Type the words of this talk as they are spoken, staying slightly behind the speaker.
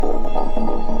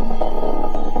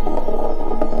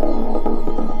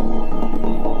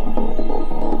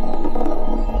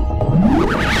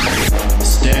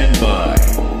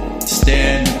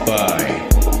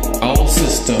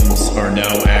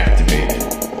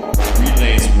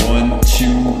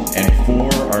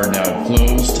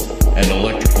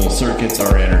circuits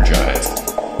are energized.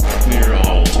 Clear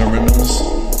all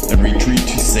terminals and retreat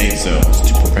to safe zones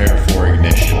to prepare for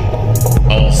ignition.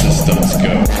 All systems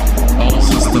go. All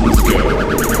systems go.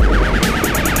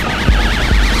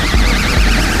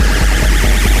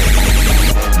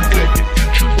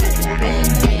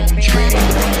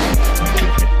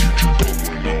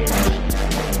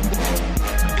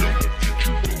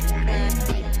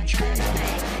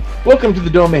 Welcome to the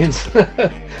Domains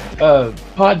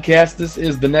podcast. This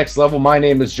is the next level. My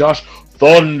name is Josh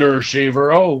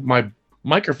Thundershaver. Oh, my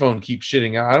microphone keeps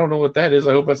shitting out. I don't know what that is.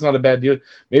 I hope that's not a bad deal.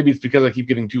 Maybe it's because I keep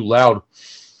getting too loud.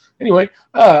 Anyway,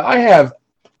 I have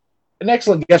an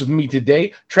excellent guest with me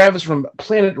today, Travis from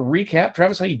Planet Recap.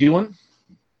 Travis, how you doing?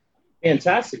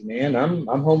 Fantastic, man. I'm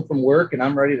home from work and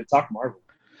I'm ready to talk Marvel.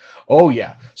 Oh,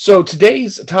 yeah. So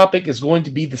today's topic is going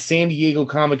to be the San Diego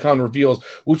Comic-Con reveals,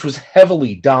 which was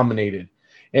heavily dominated.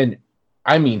 And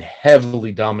I mean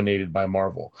heavily dominated by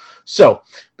Marvel. So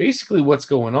basically what's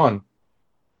going on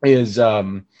is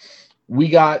we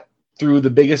got through the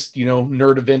biggest,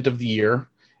 nerd event of the year.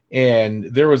 And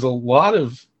there was a lot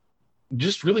of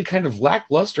just really kind of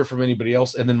lackluster from anybody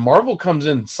else. And then Marvel comes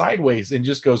in sideways and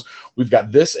just goes, we've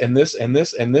got this and this and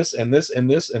this and this and this and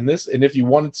this and this. And if you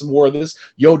wanted some more of this,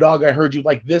 yo, dog, I heard you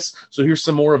like this. So here's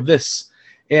some more of this.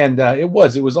 And it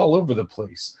was all over the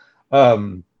place.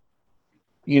 They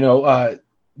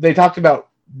talked about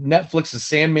Netflix's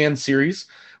Sandman series,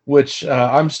 which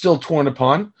I'm still torn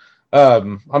upon.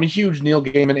 I'm a huge Neil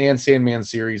Gaiman and Sandman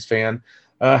series fan.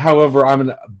 However, I'm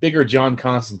a bigger John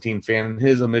Constantine fan, and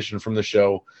his omission from the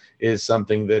show is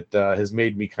something that has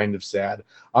made me kind of sad.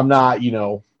 I'm not,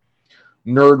 nerd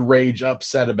rage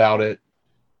upset about it,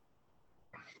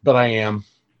 but I am.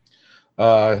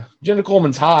 Jenna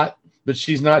Coleman's hot, but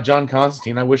she's not John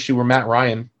Constantine. I wish she were Matt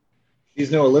Ryan.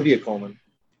 She's no Olivia Colman.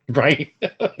 Right?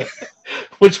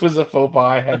 Which was a faux pas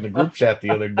I had in the group chat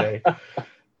the other day.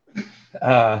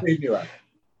 Made me laugh.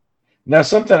 Now,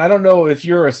 something, I don't know if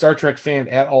you're a Star Trek fan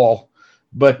at all,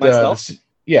 but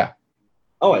yeah.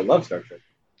 Oh, I love Star Trek.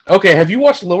 Okay, have you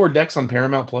watched Lower Decks on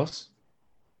Paramount Plus?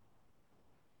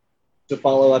 To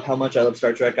follow up how much I love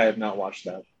Star Trek, I have not watched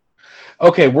that.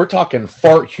 Okay, we're talking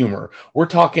fart humor. We're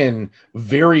talking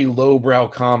very lowbrow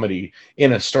comedy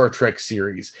in a Star Trek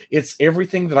series. It's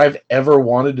everything that I've ever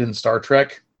wanted in Star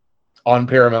Trek on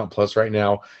Paramount Plus right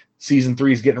now. Season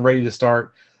 3 is getting ready to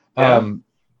start. Yeah.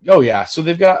 Oh, yeah. So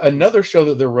they've got another show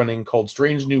that they're running called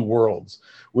Strange New Worlds,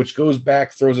 which throws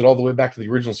it all the way back to the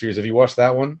original series. Have you watched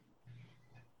that one?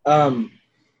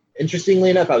 Interestingly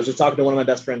enough, I was just talking to one of my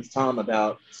best friends, Tom,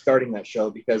 about starting that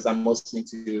show because I'm listening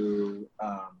to,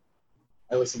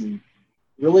 I listen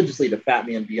religiously to Fat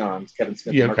Man Beyond, Kevin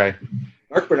Smith. Yeah, okay.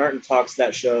 Mark Bernardin talks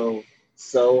that show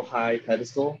so high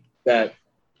pedestal that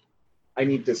I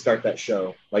need to start that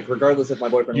show. Like, regardless if my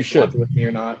boyfriend wants to watch it with me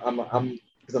or not,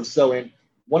 because I'm so in.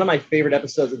 One of my favorite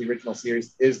episodes of the original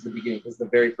series is the beginning, is the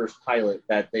very first pilot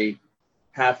that they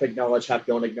half acknowledge, half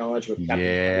don't acknowledge with Captain.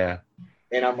 Yeah.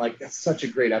 And I'm like, that's such a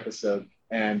great episode.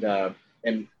 And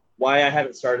why I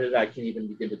haven't started it, I can't even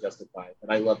begin to justify it. But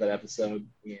I love that episode.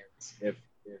 And if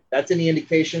that's any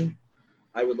indication,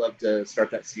 I would love to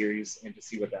start that series and to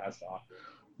see what that has to offer.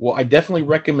 Well, I definitely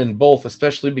recommend both,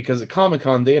 especially because at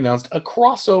Comic-Con they announced a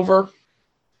crossover.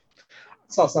 I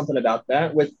saw something about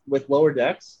that with Lower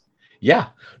Decks. Yeah,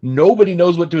 nobody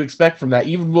knows what to expect from that.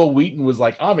 Even Will Wheaton was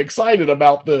like, I'm excited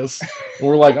about this. And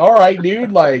we're like, all right,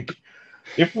 dude, like,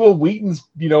 if Will Wheaton's,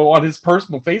 on his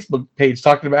personal Facebook page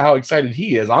talking about how excited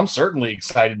he is, I'm certainly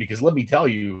excited because let me tell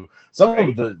you, some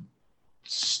of the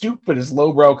stupidest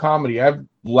lowbrow comedy I've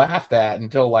laughed at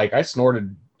until, like, I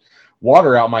snorted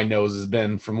water out my nose has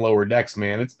been from Lower Decks,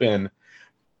 man. It's been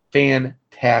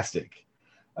fantastic.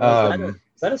 Is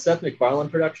that a Seth MacFarlane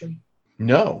production?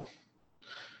 No.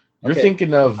 You're Okay.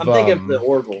 thinking of... I'm thinking of the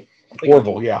Orville.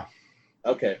 Orville, yeah.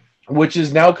 Okay. Which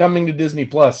is now coming to Disney+.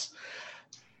 Plus.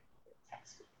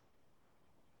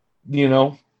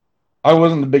 I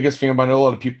wasn't the biggest fan, but I know a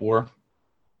lot of people were.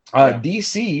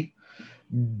 DC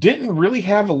didn't really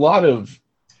have a lot of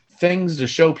things to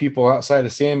show people outside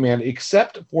of Sandman,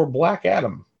 except for Black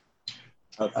Adam.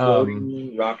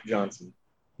 Floating Rock Johnson.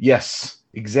 Yes,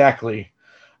 exactly.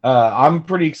 I'm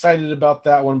pretty excited about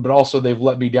that one, but also they've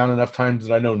let me down enough times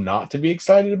that I know not to be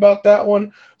excited about that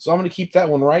one. So I'm going to keep that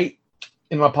one right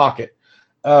in my pocket.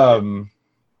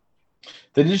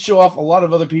 They did show off a lot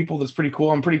of other people. That's pretty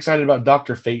cool. I'm pretty excited about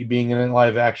Dr. Fate being in it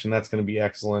live action. That's going to be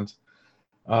excellent.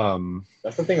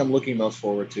 That's the thing I'm looking most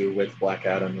forward to with Black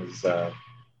Adam is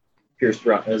Pierce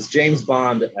Brosnan as James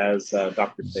Bond as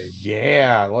Dr. Fate.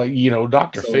 Yeah,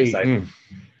 Dr. So Fate.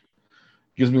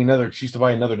 Gives me another excuse to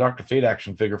buy another Dr. Fate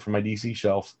action figure for my DC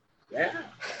shelf. Yeah.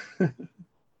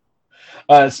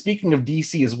 Speaking of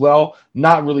DC as well,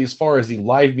 not really as far as the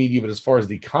live media, but as far as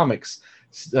the comics,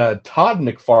 Todd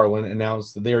McFarlane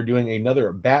announced that they are doing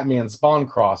another Batman Spawn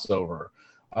crossover.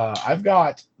 I've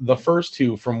got the first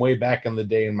two from way back in the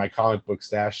day in my comic book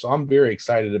stash, so I'm very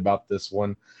excited about this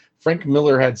one. Frank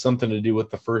Miller had something to do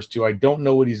with the first two. I don't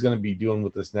know what he's going to be doing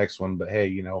with this next one, but hey,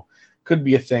 you know, could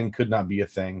be a thing, could not be a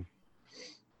thing.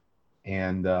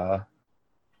 And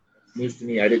news to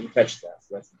me, I didn't catch that.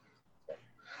 So that's...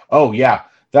 Oh yeah,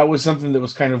 that was something that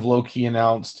was kind of low key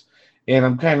announced, and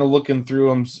I'm kind of looking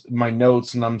through my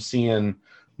notes, and I'm seeing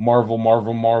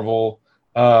Marvel.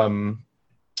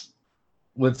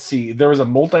 Let's see, there was a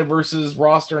Multiverses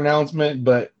roster announcement,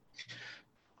 but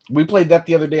we played that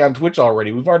the other day on Twitch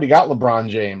already. We've already got LeBron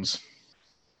James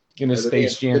in his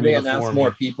Space Jam. Did they announce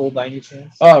more people by any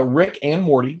chance? Rick and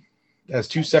Morty as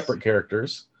two separate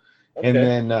characters. Okay.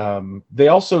 And then they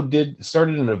also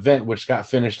started an event which got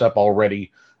finished up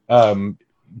already.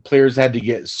 Players had to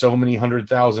get so many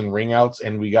 100,000 ring outs,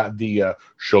 and we got the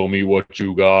show me what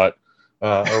you got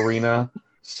arena.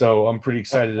 So I'm pretty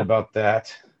excited about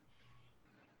that.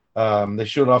 They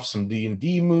showed off some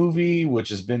D&D movie, which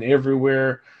has been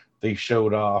everywhere. They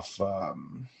showed off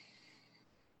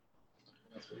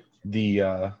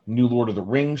the new Lord of the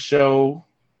Rings show.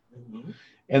 Mm-hmm.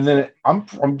 And then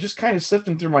I'm just kind of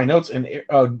sifting through my notes, and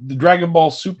the Dragon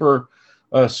Ball Super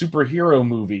superhero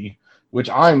movie, which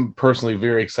I'm personally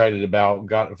very excited about,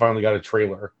 finally got a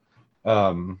trailer.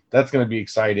 That's going to be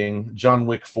exciting. John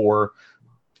Wick 4.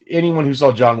 Anyone who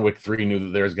saw John Wick 3 knew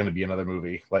that there was going to be another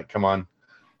movie. Like, come on.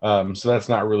 So that's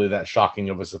not really that shocking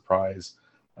of a surprise.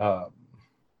 Other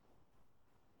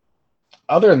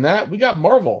than that, we got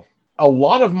Marvel. A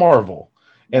lot of Marvel.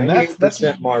 And that's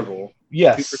Marvel.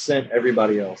 Yes. 2%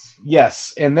 everybody else.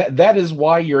 Yes. And that is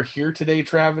why you're here today,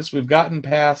 Travis. We've gotten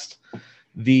past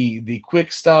the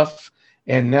quick stuff,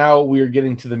 and now we are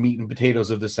getting to the meat and potatoes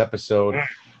of this episode.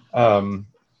 But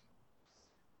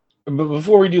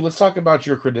before we do, let's talk about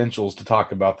your credentials to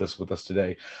talk about this with us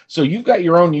today. So you've got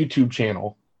your own YouTube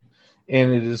channel,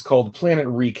 and it is called Planet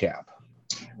Recap.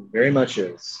 Very much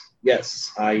is.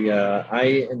 Yes.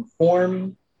 I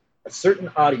inform a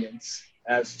certain audience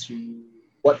as to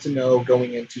what to know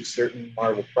going into certain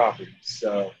Marvel properties.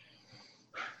 So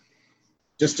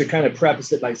just to kind of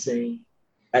preface it by saying,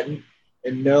 in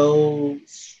no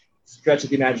stretch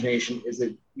of the imagination is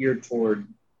it geared toward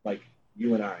like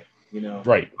you and I, you know?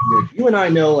 Right. You and I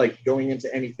know, like, going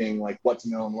into anything, like what to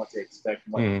know and what to expect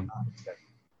and what to not expect.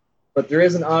 But there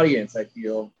is an audience, I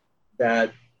feel,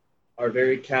 that are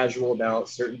very casual about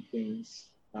certain things.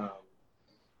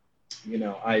 You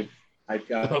know, I've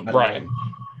got Brian.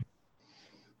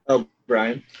 Oh,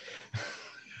 Brian.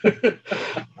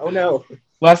 Oh no.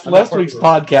 Last week's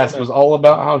podcast was all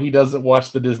about how he doesn't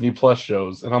watch the Disney Plus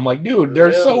shows, and I'm like, dude,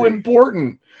 they're so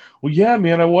important. Well, yeah,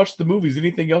 man, I watched the movies.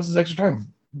 Anything else is extra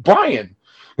time. Brian.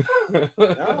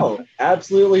 No,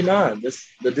 absolutely not.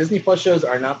 The Disney Plus shows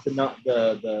are not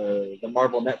the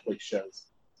Marvel Netflix shows.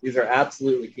 These are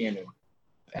absolutely canon.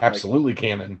 Absolutely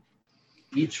canon.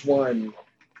 Each one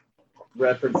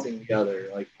referencing the other,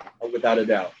 like, without a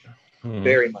doubt.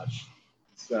 Very much.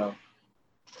 So,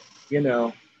 you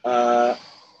know,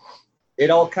 it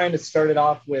all kind of started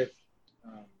off with,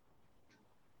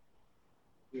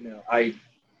 you know,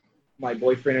 my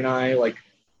boyfriend and I, like,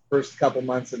 first couple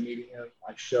months of meeting him,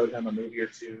 I showed him a movie or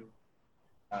two,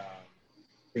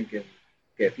 thinking,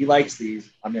 okay, if he likes these,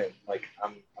 I'm in. Like,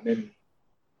 I'm in.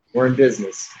 We're in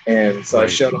business. And so I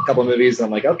showed him a couple movies, and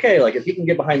I'm like, okay, like, if he can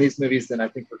get behind these movies, then I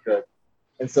think we're good.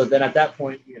 And so then at that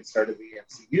point, we had started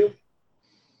the MCU.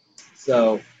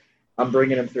 So I'm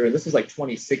bringing him through. This was like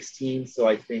 2016, so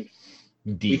I think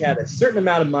we had a certain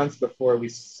amount of months before we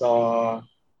saw,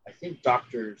 I think,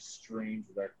 Doctor Strange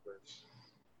was our first.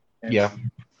 Yeah.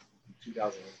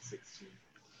 2016.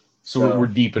 So we're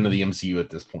deep into the MCU at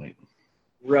this point.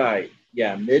 Right.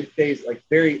 Yeah. Mid-phase, like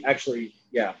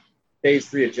phase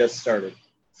 3 had just started.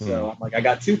 So I'm like, I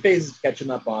got 2 phases to catch him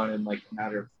up on in like a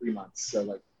matter of 3 months. So,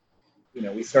 like, you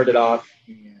know, we started off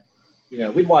and, you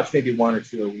know, we'd watch maybe 1 or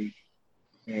 2 a week.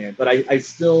 But I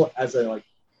still, as a like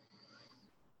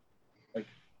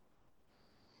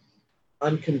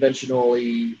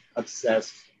unconventionally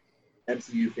obsessed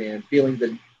MCU fan, feeling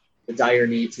the dire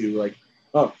need to, like,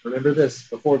 oh, remember this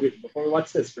before we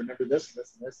watch this. Remember this, and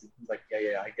this. And he's like,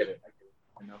 yeah, I get it.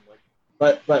 And I'm like,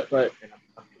 but, and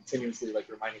I'm continuously, like,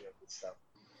 reminding him of this stuff.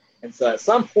 And so at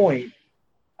some point,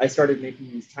 I started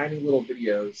making these tiny little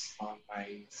videos on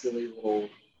my silly little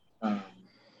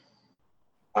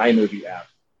iMovie app.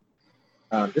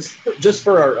 Just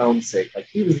for our own sake. Like,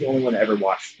 he was the only one that ever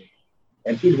watched them.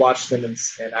 And he'd watch them, and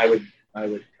I would I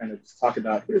would kind of just talk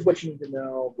about, here's what you need to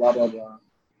know, blah, blah,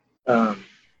 blah.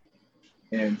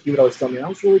 And he would always tell me, that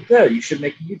was really good. You should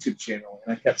make a YouTube channel.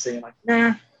 And I kept saying, like,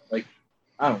 nah, like,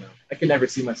 I don't know. I could never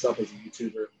see myself as a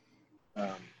YouTuber.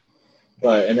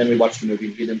 And then we watched the movie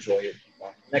and he'd enjoy it.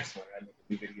 Well, next one, I'd make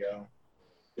a new video.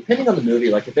 Depending on the movie,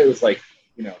 like if it was like,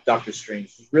 Doctor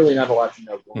Strange, there's really not a lot to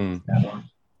know going into that one.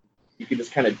 You can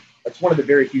just kind of, that's one of the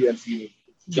very few MCU movies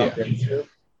to jump into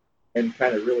and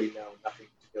kind of really know nothing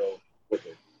to go with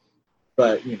it.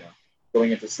 But,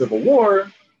 going into Civil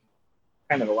War,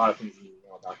 kind of a lot of things you need to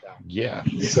know about that. Yeah.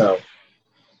 So,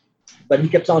 but he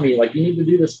kept telling me, like, you need to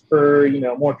do this for,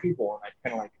 more people. And I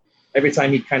kind of like, every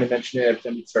time he'd kind of mention it, every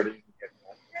time he started,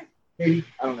 maybe,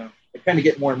 I don't know. I kind of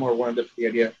get more and more warmed up to the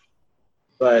idea.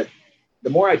 But the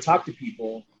more I talk to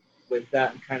people with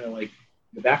that and kind of like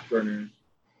the back burner,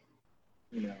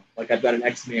 like I've got an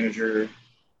ex-manager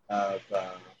of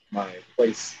my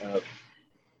place of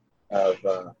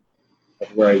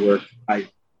where I work.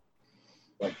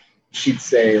 She'd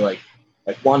say like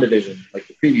WandaVision, like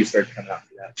the preview started coming out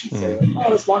for that. She'd say like,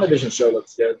 oh, this WandaVision show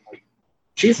looks good. Like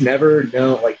she's never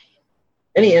known, like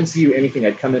any MCU, anything,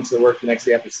 I'd come into work the next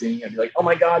day after seeing it, I'd be like, oh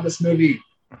my God, this movie.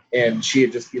 And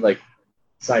she'd just be like,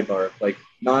 sidebar, like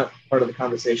not part of the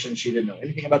conversation. She didn't know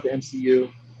anything about the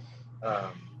MCU.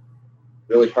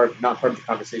 Really not part of the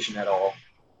conversation at all.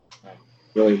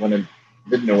 Really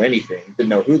didn't know anything. Didn't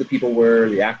know who the people were,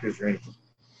 the actors, or anything.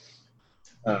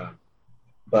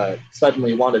 But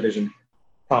suddenly WandaVision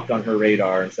popped on her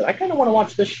radar and said, I kind of want to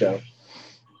watch this show.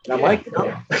 And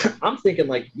I'm thinking,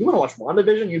 like, you want to watch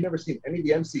WandaVision? You've never seen any of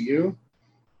the MCU?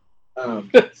 So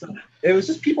it was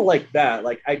just people like that.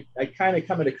 Like, I kind of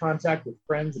come into contact with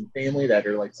friends and family that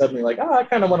are, like, suddenly like, oh, I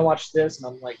kind of want to watch this. And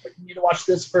I'm like, you need to watch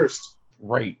this first.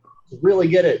 Right. To really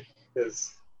get it.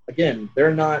 Because, again,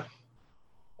 they're not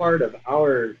part of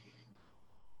our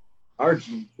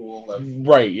gene pool of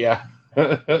right, yeah.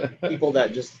 people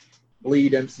that just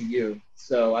bleed MCU.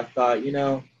 So I thought,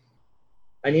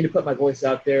 I need to put my voice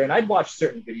out there. And I'd watch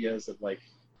certain videos of like,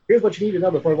 here's what you need to know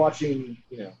before watching,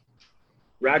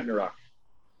 Ragnarok.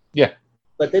 Yeah.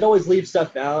 But they'd always leave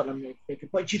stuff out. And I'm like, thinking,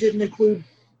 like, you didn't include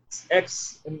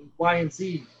X and Y and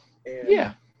Z. And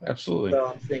yeah, absolutely. So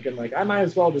I'm thinking, like, I might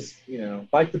as well just,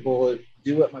 bite the bullet,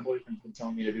 do what my boyfriend's been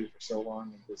telling me to do for so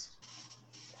long,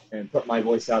 and put my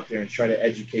voice out there and try to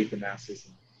educate the masses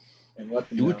and let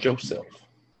them do know. it yourself.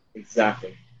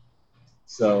 Exactly.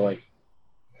 So, like,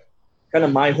 kind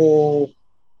of my whole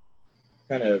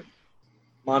kind of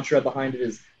mantra behind it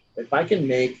is, if I can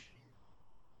make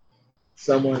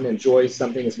someone enjoy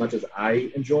something as much as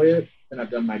I enjoy it, then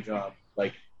I've done my job.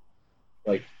 Like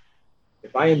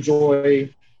if I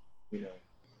enjoy,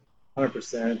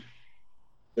 100%,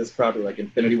 this probably like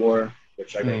Infinity War,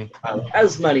 which I rank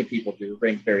as many people do,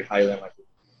 rank very highly on my list.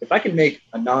 If I can make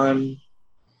a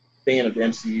non-fan of the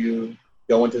MCU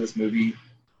go into this movie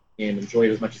and enjoy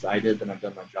it as much as I did, then I've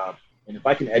done my job. And if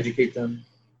I can educate them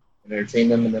and entertain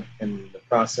them in the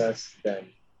process, then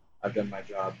I've done my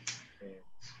job. And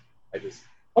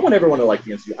I want everyone to like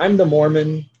the MCU. I'm the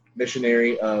Mormon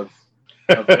missionary of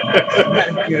the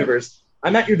cinematic universe.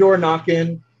 I'm at your door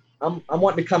knocking. I'm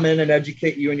wanting to come in and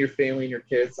educate you and your family and your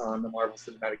kids on the Marvel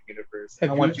Cinematic Universe.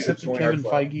 Have you accepted Kevin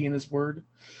Feige in his word?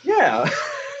 Yeah.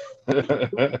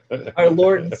 Our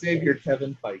Lord and Savior,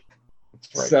 Kevin Feige.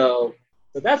 That's right. So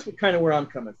that's kind of where I'm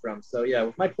coming from. So yeah,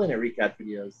 with my Planet Recap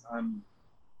videos, I'm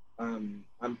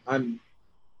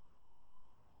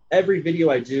every video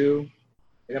I do,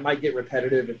 and it might get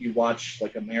repetitive if you watch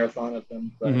like a marathon of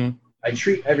them, but I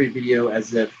treat every video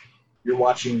as if you're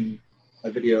watching a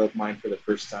video of mine for the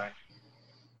first time.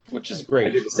 Which is great.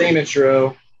 I do the same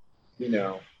intro, I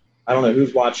don't know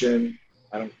who's watching.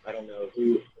 I don't know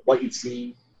what you've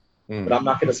seen, but I'm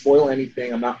not going to spoil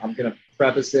anything. I'm going to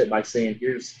preface it by saying,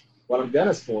 here's what I'm going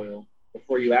to spoil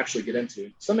before you actually get into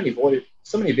it. So many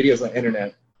videos on the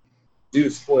internet do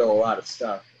spoil a lot of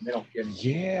stuff, and they don't give me.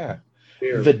 Yeah.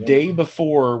 The day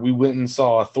before we went and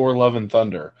saw Thor: Love and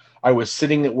Thunder, I was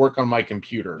sitting at work on my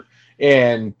computer,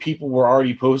 and people were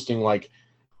already posting like,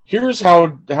 here's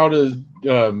how to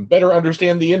better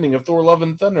understand the ending of Thor: Love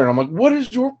and Thunder. And I'm like, what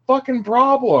is your fucking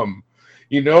problem?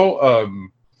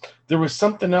 There was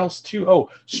something else too. Oh,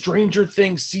 Stranger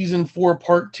Things season 4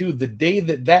 part 2. The day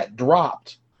that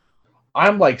dropped,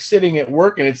 I'm like sitting at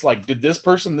work, and it's like, did this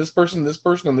person, and this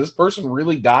person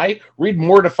really die? Read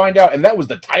more to find out. And that was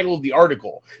the title of the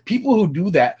article. People who do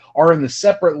that are in the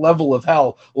separate level of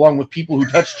hell, along with people who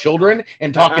touch children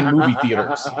and talk in movie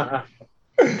theaters.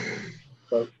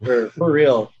 For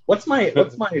real. What's my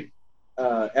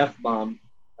F-bomb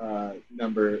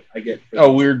number I get?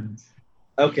 Oh, weird.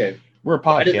 Okay. We're a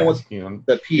podcast. I didn't know what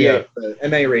the PA, Yeah. the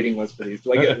MA rating was for these.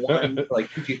 Do I get one for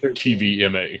like PG-13?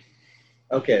 TVMA.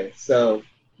 Okay, so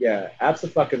yeah,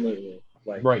 absolutely.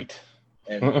 Like, Right.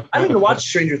 and I didn't even watch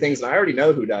Stranger Things, and I already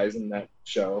know who dies in that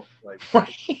show. Like,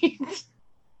 Right.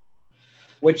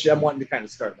 Which I'm wanting to kind of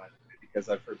start my movie because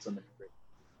I've heard so many great.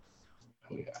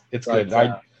 Oh, yeah, it's But,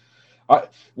 good.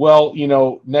 Well, you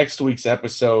know, next week's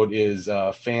episode is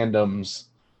fandoms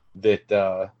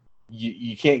that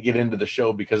you can't get into the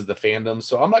show because of the fandoms.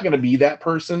 So I'm not going to be that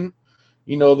person,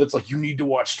 you know, that's like, you need to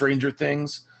watch Stranger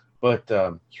Things, but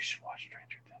you should watch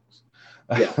Stranger Things.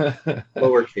 Yeah,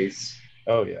 lowercase.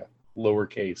 Oh yeah,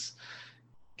 lowercase,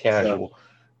 casual. So.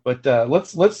 But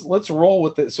let's roll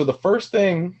with it. So the first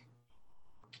thing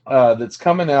that's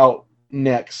coming out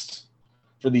next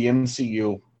for the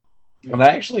MCU, and I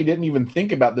actually didn't even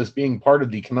think about this being part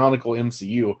of the canonical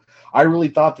MCU. I really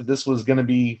thought that this was going to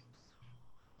be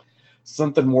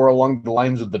something more along the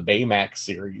lines of the Baymax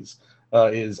series.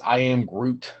 Is I Am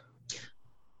Groot.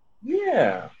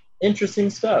 Yeah, interesting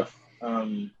stuff.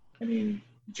 I mean,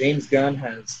 James Gunn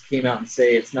has came out and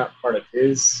say it's not part of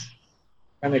his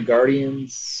kind of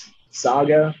Guardians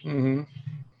saga. Mm-hmm.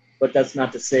 But that's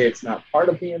not to say it's not part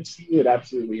of the MCU. It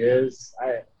absolutely is.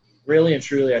 I really and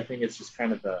truly, I think it's just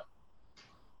kind of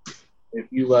if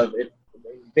you love it,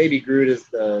 Baby Groot is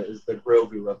the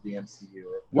Grogu of the MCU.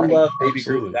 If you love Baby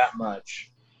Groot that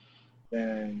much,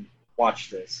 then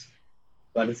watch this.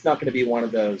 But it's not going to be one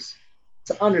of those.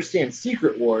 To understand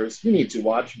Secret Wars, you need to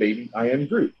watch I Am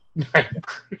Groot.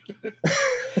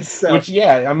 So, which,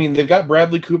 yeah, I mean, they've got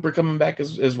Bradley Cooper coming back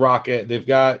as Rocket. They've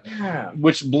got,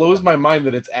 which blows my mind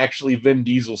that it's actually Vin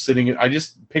Diesel sitting I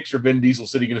just picture Vin Diesel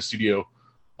sitting in a studio.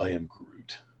 I am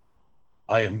Groot.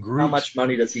 I am Groot. How much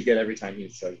money does he get every time he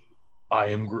says, I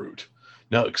am Groot?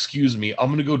 Now, excuse me, I'm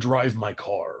going to go drive my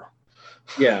car.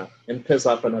 Yeah, and piss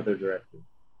off another director.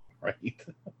 Right.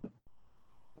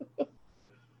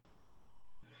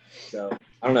 So,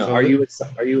 I don't know. So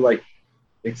are you like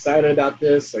excited about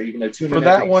this? Are you going to tune in for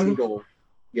that one?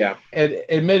 Yeah.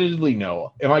 Admittedly,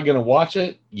 no. Am I going to watch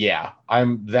it? Yeah,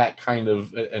 I'm that kind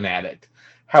of an addict.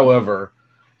 However,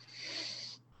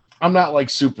 I'm not like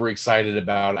super excited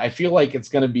about it. I feel like it's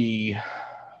going to be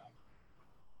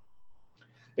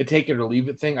a take it or leave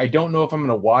it thing. I don't know if I'm going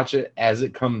to watch it as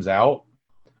it comes out.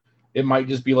 It might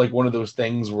just be like one of those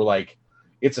things where like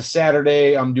it's a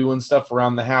Saturday, I'm doing stuff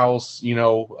around the house, you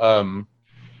know.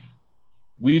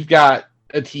 We've got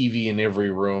a TV in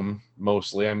every room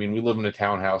mostly. I mean, we live in a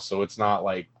townhouse, so it's not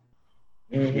like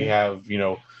we have, you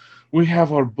know, we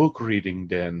have our book reading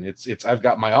den. It's I've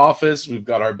got my office, we've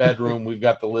got our bedroom, we've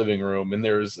got the living room, and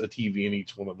there's a TV in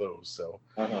each one of those. So,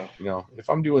 you know, if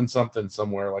I'm doing something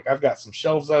somewhere, like I've got some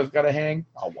shelves I've got to hang,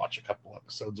 I'll watch a couple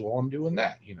episodes while I'm doing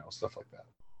that, you know, stuff like that.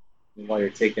 While you're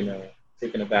taking a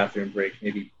bathroom break,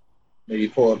 maybe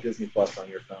pull up Disney Plus on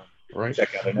your phone. Right.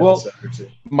 Check out an episode or two.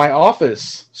 My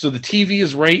office, so the TV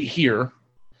is right here,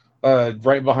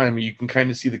 right behind me. You can kind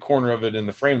of see the corner of it in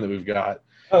the frame that we've got.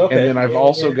 Oh, okay. And then I've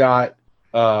also got,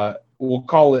 I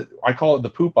call it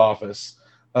the poop office,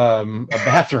 a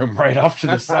bathroom right off to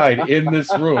the side in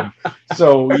this room.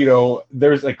 So, you know,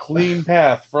 there's a clean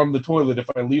path from the toilet if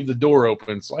I leave the door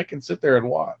open, so I can sit there and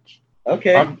watch.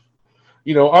 Okay.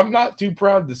 I'm not too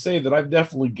proud to say that I've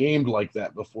definitely gamed like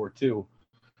that before, too.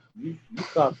 You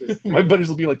thought this. My buddies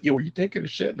will be like, "Yo, are you taking a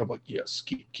shit?" And I'm like, "Yes,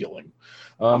 keep killing."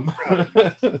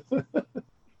 But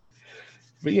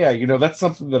yeah, you know, that's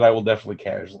something that I will definitely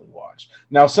casually watch.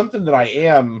 Now, something that I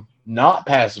am not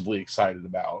passively excited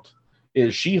about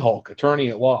is She-Hulk, Attorney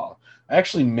at Law. I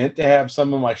actually meant to have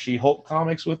some of my She-Hulk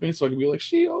comics with me so I could be like,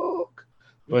 She-Hulk.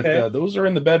 But those are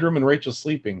in the bedroom and Rachel's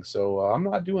sleeping, so I'm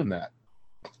not doing that.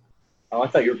 Oh, I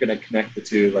thought you were going to connect the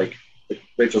two, like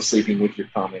Rachel sleeping with your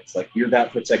comics. Like, you're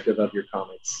that protective of your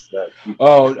comics.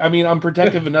 I mean, I'm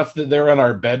protective enough that they're in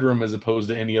our bedroom as opposed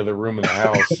to any other room in the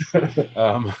house.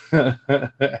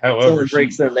 However, someone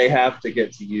breaks them, they have to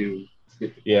get to you.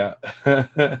 Yeah.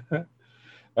 Because,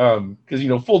 you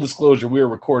know, full disclosure, we were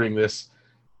recording this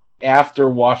after I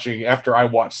watched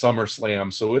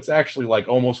SummerSlam, so it's actually like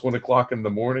almost 1 o'clock in the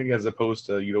morning as opposed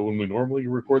to, you know, when we normally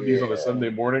record these on a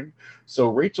Sunday morning. So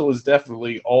Rachel is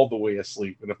definitely all the way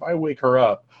asleep, and if I wake her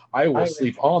up, I will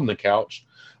sleep on the couch.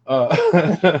 So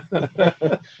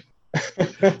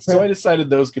I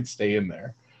decided those could stay in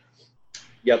there.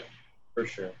 Yep, for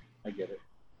sure. I get it.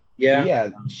 Yeah.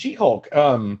 She-Hulk.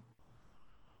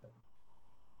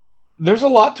 There's a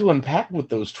lot to unpack with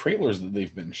those trailers that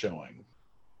they've been showing.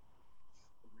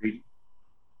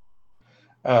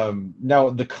 Now,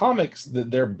 the comics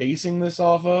that they're basing this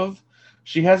off of,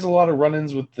 she has a lot of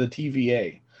run-ins with the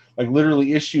TVA. Like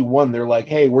literally issue 1, they're like,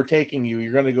 "Hey, we're taking you.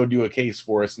 You're gonna go do a case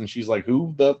for us." And she's like,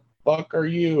 "Who the fuck are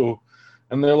you?"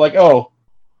 And they're like, "Oh,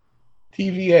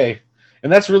 TVA."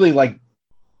 And that's really like,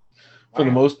 for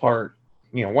the most part,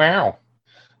 wow.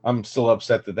 I'm still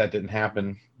upset that didn't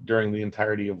happen during the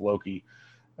entirety of Loki.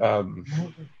 But,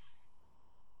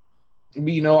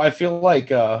 I feel like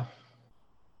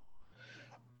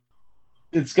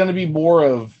it's going to be more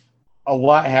of a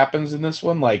lot happens in this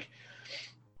one. Like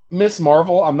Miss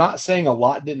Marvel, I'm not saying a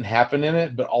lot didn't happen in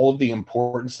it, but all of the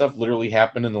important stuff literally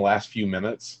happened in the last few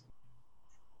minutes.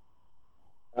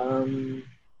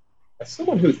 As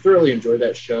someone who thoroughly enjoyed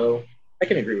that show, I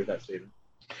can agree with that statement.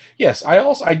 Yes,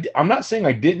 I'm not saying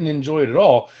I didn't enjoy it at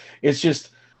all. It's just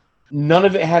none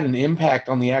of it had an impact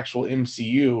on the actual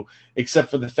MCU, except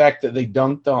for the fact that they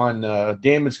dunked on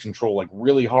Damage Control like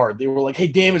really hard. They were like, "Hey,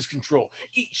 Damage Control,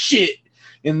 eat shit!"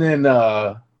 And then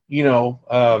the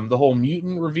whole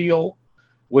mutant reveal,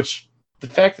 which the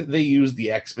fact that they used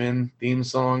the X-Men theme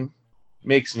song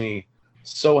makes me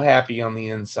so happy on the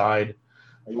inside.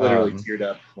 I literally teared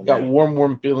up. Got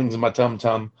warm feelings in my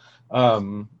tum-tum.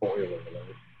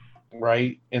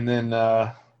 Right? And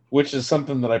then, which is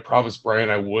something that I promised Brian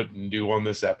I wouldn't do on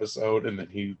this episode, and that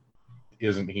he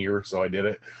isn't here, so I did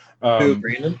it. Who,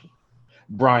 Brandon?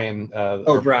 Brian.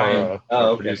 Brian.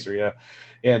 Our producer, yeah.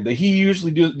 And he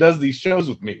usually does these shows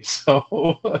with me,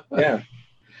 so... yeah.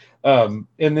 And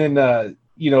then,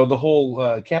 the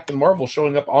whole Captain Marvel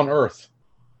showing up on Earth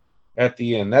at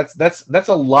the end. That's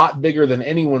a lot bigger than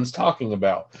anyone's talking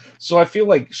about. So I feel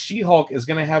like She-Hulk is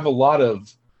going to have a lot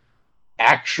of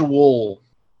actual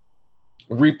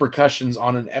repercussions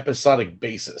on an episodic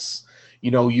basis.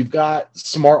 You've got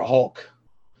Smart Hulk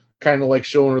kind of like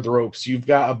showing her the ropes. You've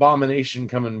got Abomination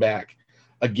coming back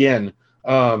again.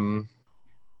 You've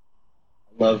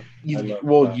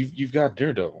got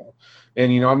Daredevil.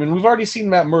 And, we've already seen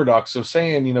Matt Murdock, so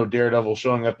saying, Daredevil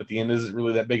showing up at the end isn't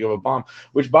really that big of a bomb.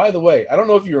 Which, by the way, I don't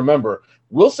know if you remember,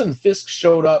 Wilson Fisk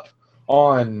showed up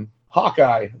on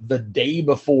Hawkeye the day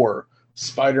before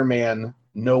Spider-Man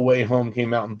No Way Home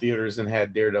came out in theaters and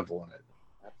had Daredevil in it.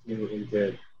 Absolutely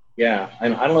did. Yeah, I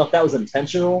don't know if that was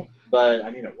intentional, but,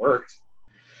 it worked.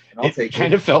 It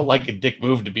kind of felt like a dick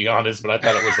move, to be honest, but I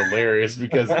thought it was hilarious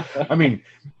because,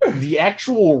 the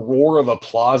actual roar of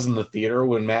applause in the theater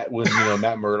when Matt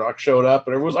Murdock showed up,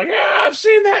 and everyone was like, "Yeah, I've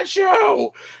seen that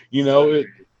show."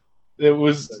 It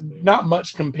was not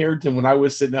much compared to when I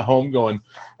was sitting at home going,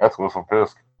 "That's Wilson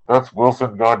Fisk. That's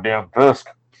Wilson goddamn Fisk."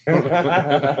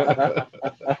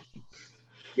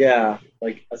 Yeah,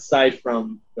 like aside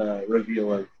from the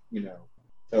reveal of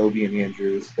Toby and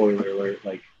Andrew, spoiler alert,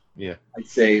 yeah, I'd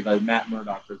say the Matt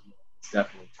Murdock reveal is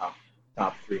definitely top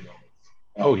 3 moments.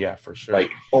 Oh yeah, for sure.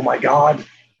 Like, oh my god,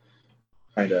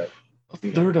 kind of.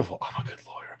 Daredevil, I'm a good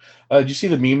lawyer. Did you see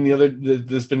the meme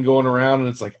that's been going around? And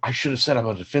it's like, I should have said I'm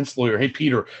a defense lawyer. Hey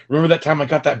Peter, remember that time I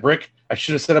got that brick? I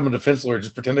should have said I'm a defense lawyer.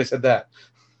 Just pretend I said that.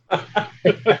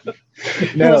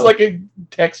 It was like a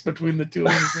text between the two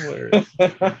of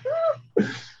them.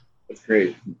 That's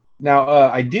great. Now,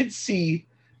 I did see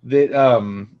that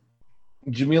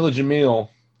Jamila Jamil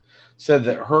said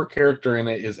that her character in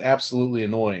it is absolutely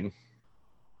annoying.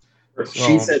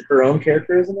 She said her own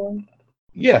character is annoying?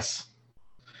 Yes.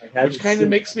 Which kind of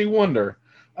makes me wonder.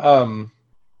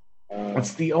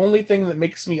 It's the only thing that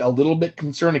makes me a little bit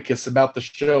concernicus about the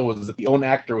show is that the own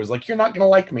actor was like, "You're not going to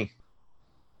like me."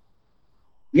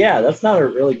 Yeah, that's not a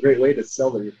really great way to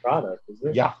sell your product, is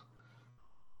it? Yeah.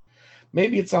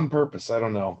 Maybe it's on purpose. I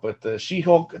don't know. But the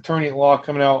She-Hulk Attorney at Law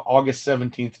coming out August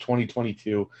 17th,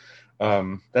 2022.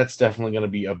 That's definitely going to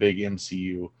be a big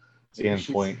MCU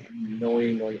standpoint.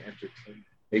 Annoyingly entertaining.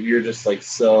 Maybe you're just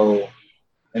so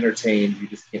entertained you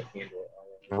just can't handle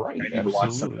it. Right. I need to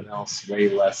watch something else way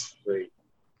less great.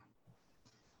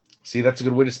 See, that's a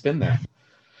good way to spin that.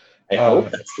 I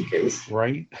hope that's the case.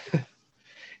 Right.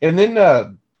 And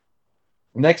then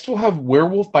next we'll have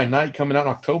Werewolf by Night coming out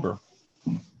in October.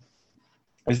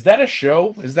 Is that a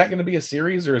show? Is that going to be a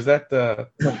series, or is that the...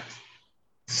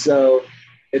 So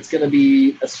it's going to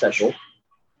be a special.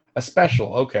 A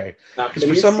special, okay. Because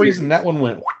for some reason that one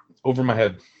went over my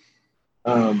head.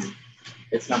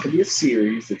 It's not going to be a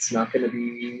series. It's not going to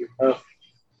be a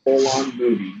full-on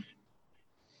movie.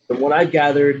 From what I've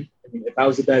gathered, if I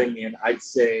was a betting man, I'd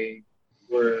say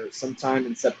we're sometime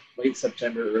in late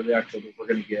September, early October, we're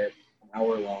going to get an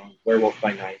hour-long Werewolf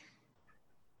by Night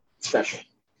special.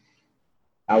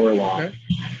 Hour long. Okay.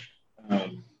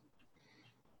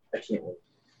 I can't wait.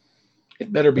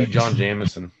 It better be John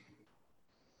Jameson.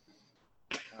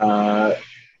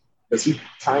 Does he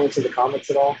tie into the comics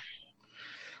at all?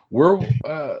 We're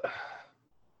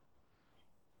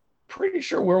pretty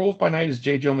sure Werewolf by Night is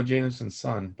J. Jonah Jameson's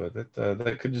son, but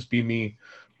that could just be me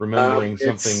remembering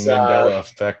something Mandela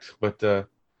effect. But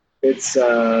it's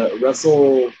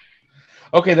Russell.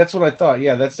 Okay, that's what I thought.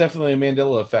 Yeah, that's definitely a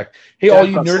Mandela effect. Hey, Jack all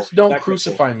you Russell. nerds, don't Jack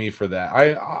crucify Russell. me for that.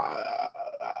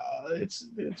 It's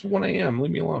 1 a.m.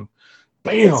 Leave me alone.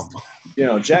 Bam.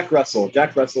 Jack Russell.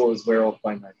 Jack Russell is Werewolf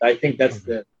by Night. I think that's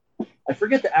I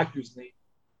forget the actor's name.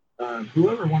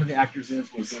 Whoever one of the actors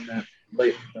is was in that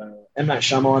late M. Night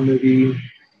Shyamalan movie,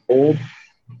 Old.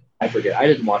 I forget. I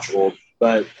didn't watch Old,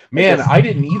 but man, I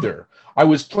didn't either. I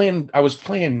was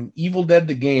playing Evil Dead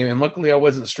the game, and luckily I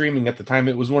wasn't streaming at the time.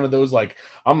 It was one of those like,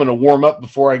 I'm gonna warm up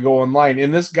before I go online.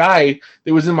 And this guy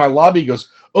that was in my lobby goes,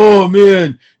 "Oh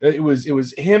man," it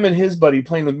was him and his buddy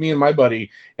playing with me and my buddy,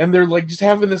 and they're like just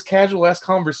having this casual ass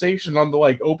conversation on the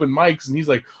like open mics, and he's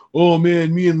like, "Oh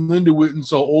man, me and Linda went and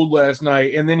saw Old last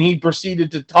night," and then he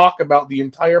proceeded to talk about the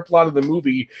entire plot of the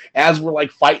movie as we're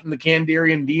like fighting the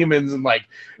Kandarian demons and like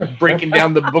breaking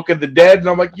down the Book of the Dead, and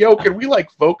I'm like, "Yo, can we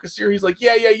like focus here?" He's like,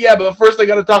 yeah, but first I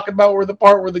got to talk about where the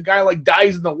part where the guy like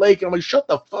dies in the lake, and I'm like, "Shut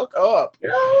the fuck up."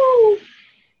 No.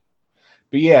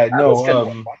 But yeah,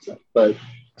 no. But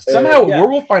somehow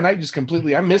Werewolf by Night just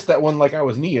completely, I missed that one like I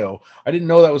was Neo. I didn't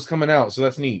know that was coming out, so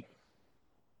that's neat.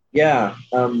 Yeah,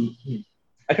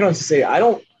 I can honestly say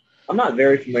I'm not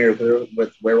very familiar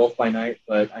with Werewolf by Night,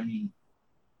 but I mean,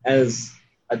 as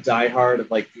a diehard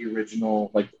of like the original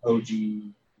like OG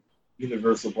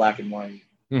Universal Black and White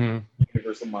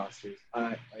Universal Monsters,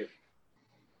 the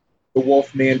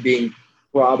Wolfman being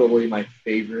probably my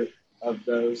favorite of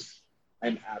those.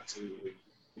 I'm absolutely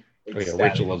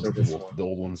Rachel loves the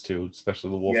old ones too, especially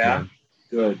the Wolfman.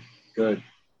 Yeah, good.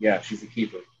 Yeah, she's a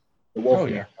keeper. The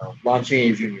Wolfman, Lon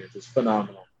Chaney Jr. is just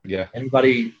phenomenal. Yeah.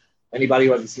 Anybody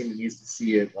who hasn't seen it needs to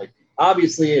see it. Like,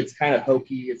 obviously, it's kind of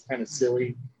hokey, it's kind of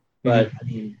silly, but I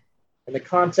mean, in the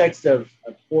context of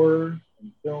horror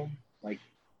and film, like,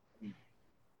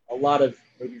 a lot of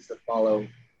movies that follow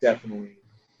definitely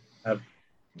have.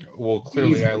 Well,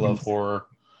 clearly, I love horror.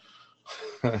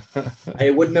 I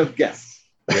wouldn't have guessed.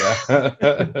 Yeah,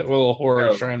 a little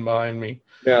horror shrine behind me.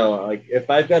 No, like if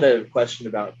I've got a question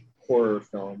about horror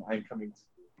film, I'm coming to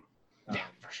you.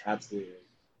 For sure. Absolutely.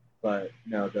 But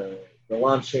no, the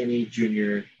Lon Chaney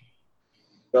Jr.,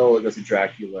 Bela Lugosi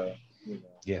Dracula,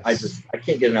 yes. I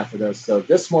can't get enough of those. So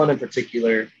this one in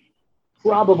particular,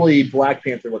 probably Black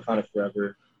Panther: Wakanda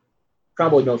Forever,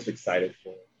 probably most excited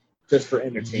for, just for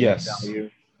entertainment value,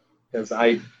 because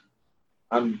I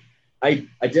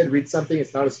did read something.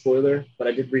 It's not a spoiler, but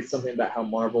I did read something about how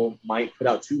Marvel might put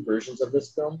out 2 versions of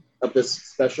this film, of this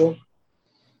special.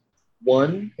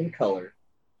 One in color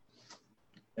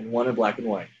and one in black and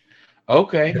white.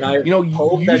 Okay. And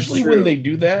usually when they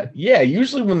do that,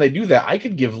 I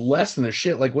could give less than a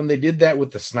shit. Like when they did that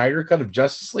with the Snyder cut of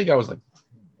Justice League, I was like,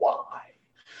 why?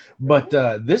 But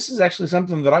this is actually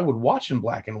something that I would watch in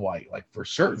black and white, like for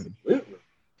certain. Absolutely.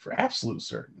 For absolute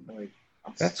certain. Like,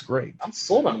 that's great. I'm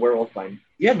sold on Werewolf by Night.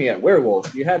 You had me at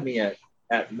Werewolf. You had me at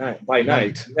night by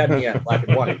night. You had me at black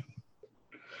and white.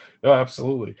 Oh,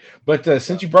 absolutely. But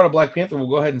since you brought up Black Panther, we'll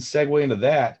go ahead and segue into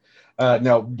that.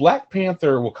 Now, Black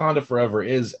Panther: Wakanda Forever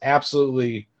is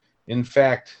absolutely, in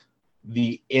fact,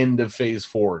 the end of Phase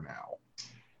 4 now.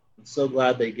 I'm so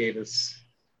glad they gave us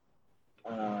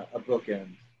a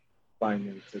bookend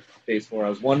finally to Phase 4. I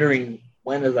was wondering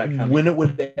when is that coming? When it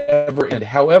would ever end.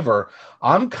 However,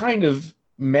 I'm kind of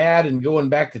mad and going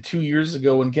back to 2 years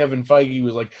ago when Kevin Feige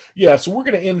was like, yeah, so we're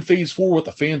going to end Phase 4 with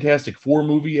a Fantastic Four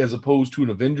movie as opposed to an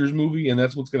Avengers movie, and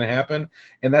that's what's going to happen.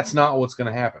 And that's not what's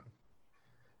going to happen.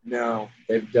 No,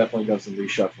 they've definitely done some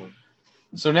reshuffling.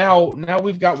 So now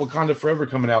we've got Wakanda Forever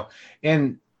coming out.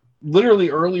 And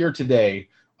literally earlier today,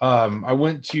 I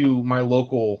went to my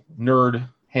local nerd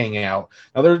hangout.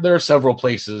 Now there are several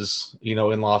places, in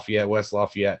Lafayette, West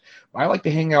Lafayette. I like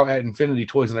to hang out at Infinity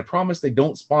Toys, and I promise they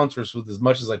don't sponsor us with as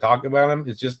much as I talk about them.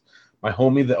 It's just my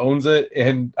homie that owns it,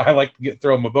 and I like to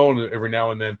throw him a bone every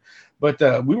now and then. But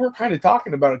we were kind of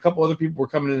talking about it. A couple other people were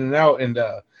coming in and out, and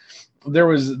there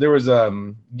was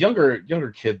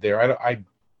younger kid there. I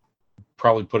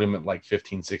probably put him at like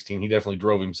 15, 16. He definitely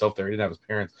drove himself there. He didn't have his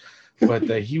parents. But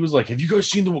he was like, have you guys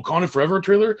seen the Wakanda Forever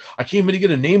trailer? I came in to get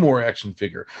a Namor action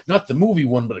figure. Not the movie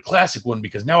one, but a classic one,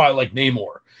 because now I like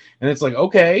Namor. And it's like,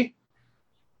 okay,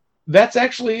 that's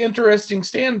actually an interesting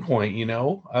standpoint,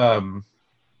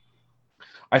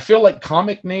 I feel like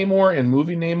comic Namor and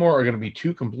movie Namor are going to be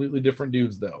 2 completely different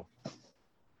dudes, though.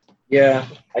 Yeah,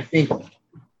 I think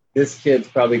this kid's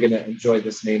probably going to enjoy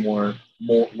this Namor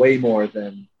way more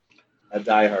than a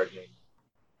diehard Namor.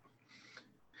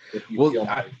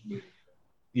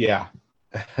 Yeah.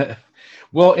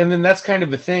 Well, and then that's kind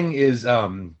of the thing is,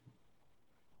 to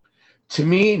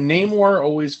me, Namor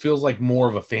always feels like more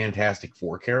of a Fantastic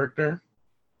Four character.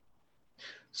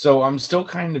 So I'm still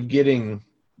kind of getting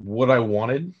what I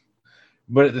wanted,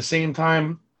 but at the same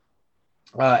time,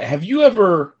 have you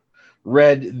ever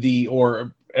read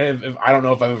I don't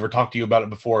know if I've ever talked to you about it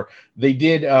before. They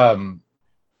did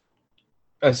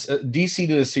DC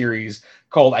did a series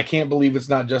called I Can't Believe It's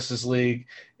Not Justice League,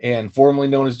 and formerly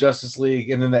known as Justice League,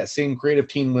 and then that same creative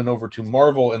team went over to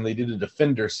Marvel and they did a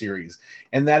Defender series,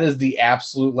 and that is the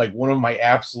absolute, like, one of my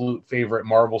absolute favorite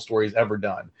Marvel stories ever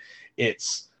done.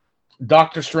 It's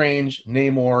Doctor Strange,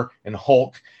 Namor, and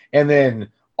Hulk, and then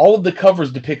all of the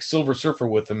covers depict Silver Surfer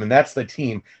with them, and that's the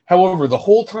team. However, the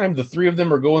whole time the three of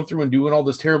them are going through and doing all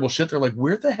this terrible shit, they're like,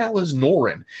 where the hell is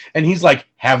Norrin? And he's like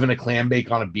having a clam bake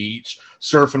on a beach,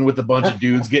 surfing with a bunch of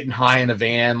dudes, getting high in a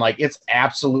van. Like, it's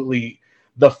absolutely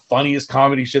the funniest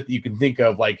comedy shit that you can think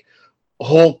of. Like,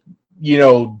 Hulk,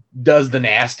 does the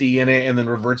nasty in it and then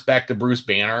reverts back to Bruce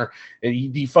Banner, and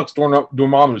he fucks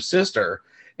Dormammu's sister.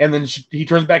 And then he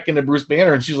turns back into Bruce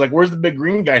Banner, and she's like, where's the big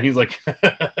green guy? And he's like,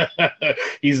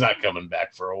 he's not coming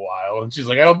back for a while. And she's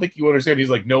like, I don't think you understand. He's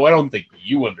like, no, I don't think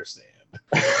you understand.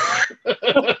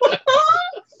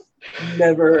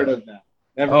 Never heard of that.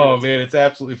 Man, it's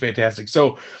absolutely fantastic.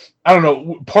 So, I don't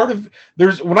know.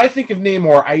 When I think of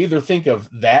Namor, I either think of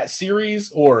that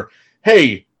series or,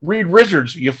 hey, Reed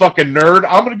Richards, you fucking nerd.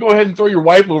 I'm going to go ahead and throw your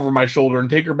wife over my shoulder and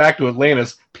take her back to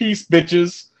Atlantis. Peace,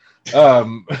 bitches.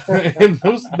 And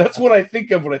that's what I think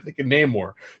of when I think of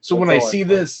Namor. So when I see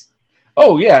this,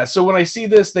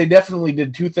 they definitely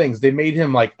did two things. They made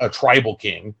him like a tribal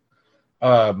king.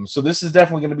 So this is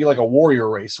definitely going to be like a warrior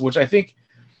race, which I think,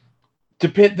 to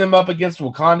pit them up against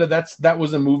Wakanda, that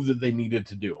was a move that they needed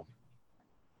to do.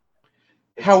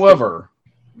 However,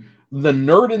 the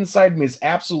nerd inside me is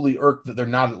absolutely irked that they're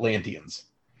not Atlanteans.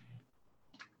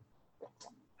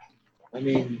 I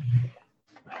mean,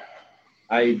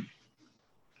 I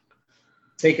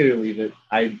take it or leave it.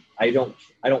 I don't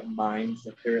mind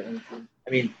if they're Atlantean.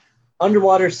 I mean,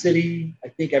 underwater city, I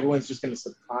think everyone's just going to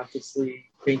subconsciously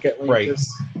think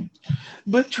Atlantis. Right.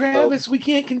 But Travis, we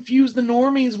can't confuse the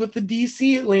normies with the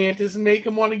DC Atlantis and make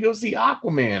them want to go see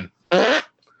Aquaman.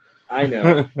 I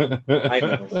know.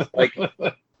 Like,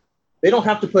 they don't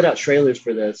have to put out trailers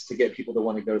for this to get people to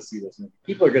want to go see this movie.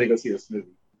 People are going to go see this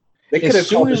movie. They could have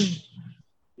called this.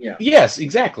 Yeah. Yes,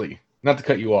 exactly. Not to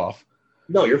cut you off.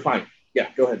 No, you're fine. Yeah,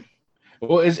 go ahead.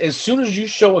 Well, as soon as you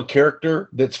show a character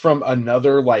that's from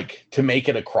another, like, to make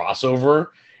it a crossover,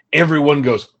 everyone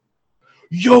goes,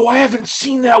 yo, I haven't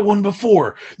seen that one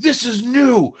before. This is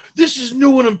new. This is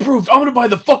new and improved. I'm going to buy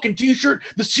the fucking t-shirt,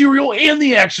 the cereal, and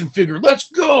the action figure.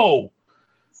 Let's go.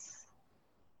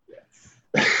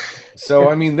 Yes. So,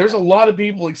 I mean, there's a lot of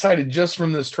people excited just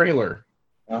from this trailer.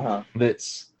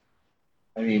 That's,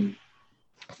 I mean,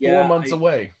 4 months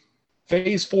away.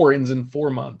 Phase 4 ends in 4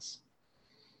 months.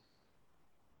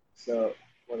 So,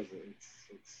 what is it?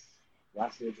 It's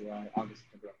last day of July, August,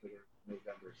 September, October,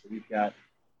 November. So we've got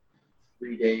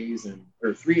 3 days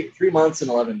or 3 months and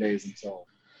 11 days until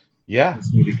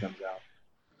this movie comes out.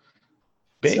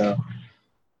 Big. So,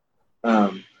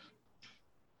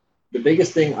 the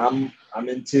biggest thing I'm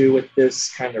into with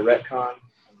this kind of retcon,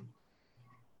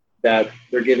 that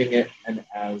they're giving it an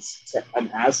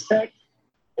Aztec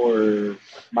or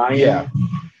Mayan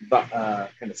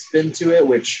kind of spin to it,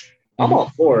 which I'm all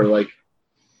for. Like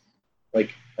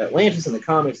Atlantis in the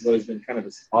comics has always been kind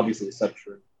of obviously a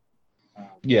subtrue.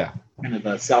 Kind of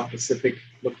a South Pacific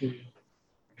looking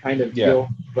kind of deal,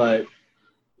 but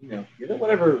give it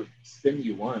whatever spin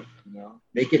you want.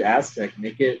 Make it Aztec,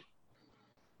 make it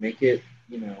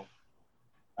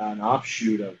an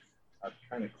offshoot of a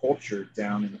kind of culture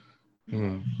down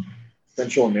in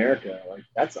Central America. Like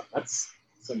that's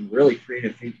some really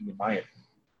creative thinking in my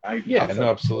opinion.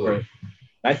 Absolutely.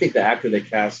 I think the actor they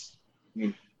cast, I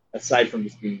mean, aside from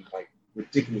just being like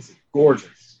ridiculously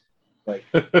gorgeous, like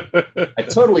I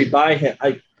totally buy him.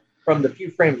 From the few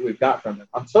frames we've got from him,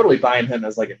 I'm totally buying him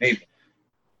as like a Nathan.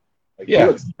 Like he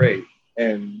looks great,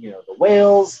 and the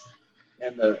whales,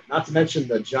 and not to mention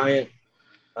the giant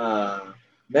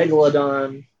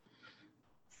megalodon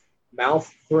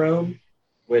mouth throne,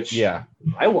 which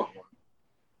I want one.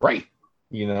 Right.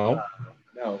 No,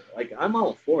 like I'm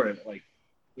all for it. Like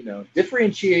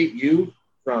differentiate you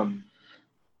from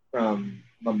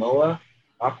Momoa,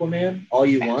 Aquaman, all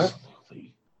you want.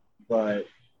 But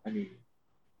I mean,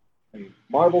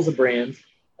 Marvel's a brand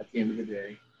at the end of the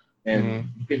day, and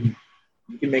you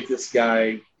can make this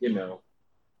guy,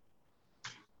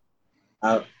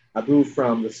 Abu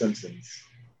from The Simpsons,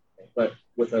 but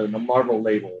with a Marvel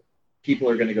label, people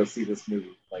are going to go see this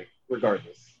movie, like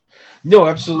regardless. No,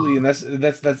 absolutely, and that's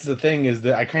the thing is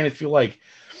that I kind of feel like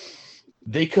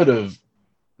they could have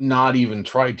not even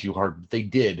tried too hard, but they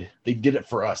did. They did it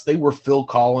for us. They were Phil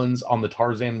Collins on the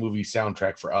Tarzan movie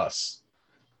soundtrack for us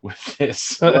with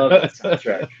this. Love that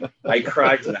soundtrack. I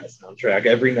cry to that soundtrack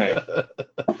every night.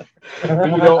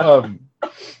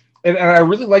 And I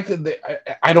really like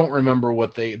that. I don't remember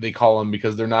what they call them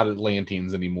because they're not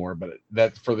Atlanteans anymore, but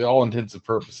that's for all intents and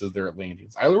purposes, they're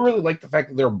Atlanteans. I really like the fact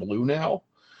that they're blue now.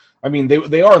 I mean,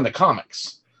 they are in the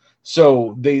comics.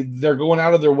 So they're going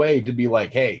out of their way to be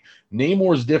like, hey,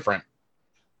 Namor's different,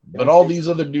 but all these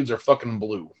other dudes are fucking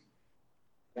blue.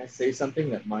 Can I say something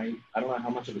that might, I don't know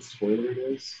how much of a spoiler it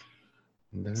is.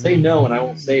 Say no and I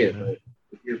won't say it, but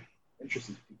if you're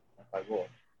interested, I will.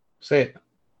 Say it.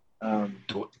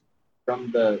 Do it.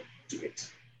 From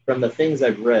the things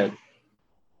I've read,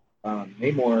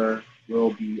 Namor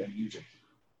will be a mutant.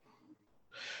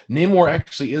 Namor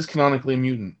actually is canonically a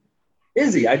mutant.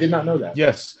 Is he? I did not know that.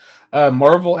 Yes.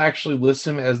 Marvel actually lists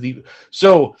him as the...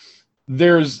 So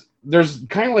there's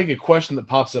kind of like a question that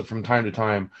pops up from time to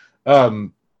time.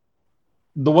 The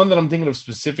one that I'm thinking of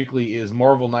specifically is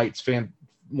Marvel Knights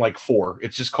 4.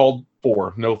 It's just called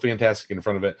 4, no Fantastic in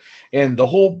front of it. And the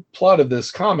whole plot of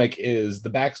this comic is the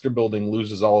Baxter Building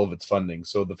loses all of its funding.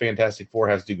 So the Fantastic Four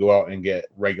has to go out and get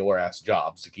regular ass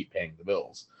jobs to keep paying the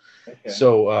bills. Okay.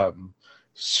 So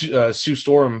Sue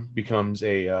Storm becomes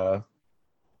a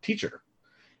teacher.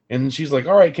 And she's like,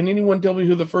 all right, can anyone tell me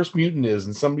who the first mutant is?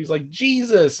 And somebody's like,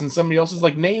 Jesus. And somebody else is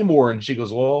like, Namor. And she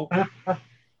goes, well,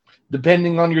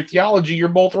 depending on your theology, you're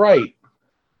both right.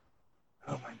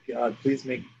 Oh my God, please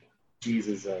make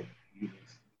Jesus a mutant.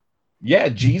 Yeah,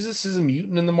 Jesus is a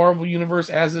mutant in the Marvel Universe,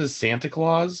 as is Santa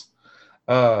Claus.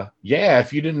 Yeah,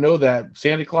 if you didn't know that,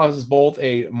 Santa Claus is both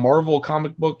a Marvel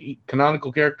comic book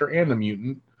canonical character and a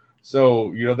mutant.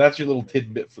 So, that's your little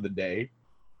tidbit for the day.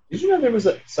 Did you know there was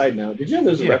a side note? Did you know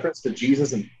there was a reference to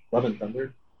Jesus in Love and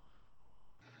Thunder?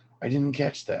 I didn't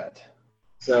catch that.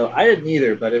 So I didn't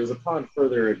either, but it was upon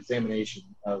further examination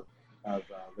of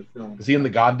the film. Is he in the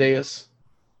God Deus?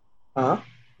 Huh?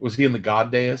 Was he in the God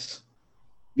Deus?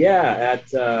 Yeah,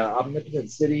 at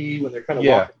Omnipotent City when they're kind of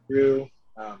walking through.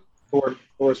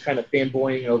 Thor's kind of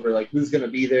fanboying over like who's going to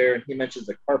be there, and he mentions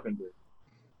a carpenter.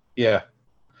 Yeah.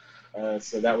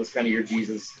 So that was kind of your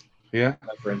Jesus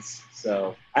reference.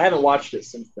 So I haven't watched it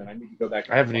since then. I need to go back.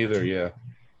 I haven't either. Yeah.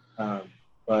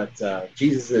 But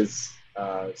Jesus is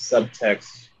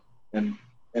subtext and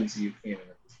MCU canon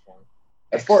at this point,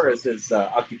 as far as his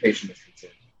occupation is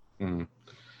concerned. Mm.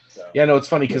 So. Yeah, no, it's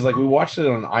funny because like we watched it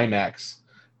on IMAX,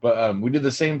 but we did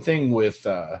the same thing with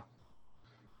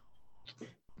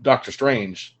Doctor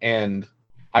Strange, and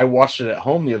I watched it at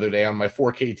home the other day on my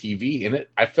 4K TV, and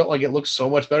I felt like it looked so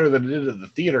much better than it did at the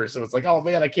theater. So it's like, oh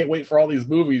man, I can't wait for all these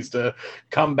movies to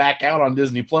come back out on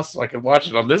Disney Plus so I can watch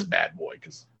it on this bad boy.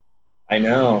 Because I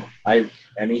know,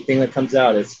 anything that comes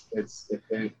out,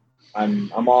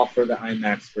 I'm all for the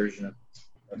IMAX version of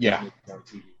Disney on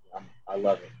TV. I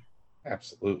love it.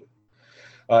 Absolutely.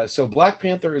 So Black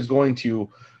Panther is going to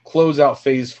close out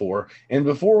Phase 4, and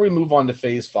before we move on to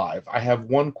Phase 5, I have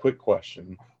one quick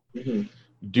question. Mm-hmm.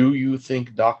 Do you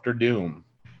think Doctor Doom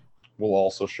will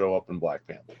also show up in Black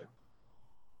Panther?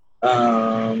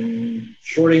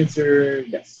 Short answer,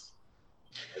 yes.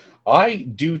 I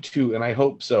do too, and I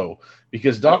hope so,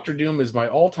 because Doctor Doom is my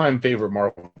all-time favorite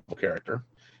Marvel character,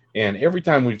 and every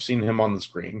time we've seen him on the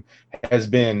screen has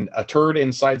been a turd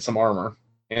inside some armor,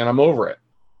 and I'm over it.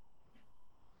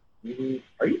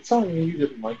 Are you telling me you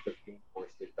didn't like the Game Force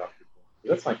Doctor Doom?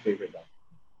 That's my favorite Doctor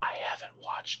Doom. I haven't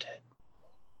watched it.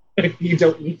 You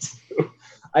don't need to.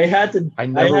 I had to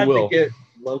get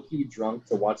low-key drunk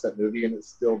to watch that movie, and it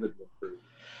still didn't improve.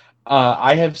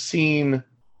 I have seen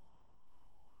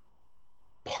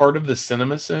part of the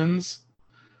CinemaSins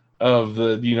of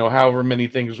the, however many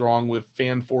things wrong with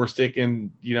Fan 4-Stick,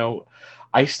 and,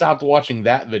 I stopped watching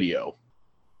that video.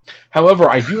 However,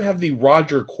 I do have the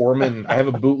Roger Corman. I have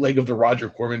a bootleg of the Roger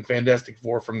Corman Fantastic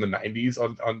Four from the 90s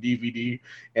on DVD,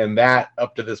 and that,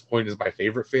 up to this point, is my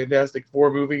favorite Fantastic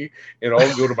Four movie, and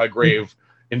I'll go to my grave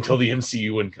until the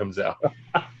MCU one comes out.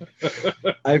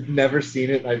 I've never seen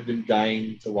it. I've been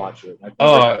dying to watch it.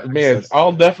 Man,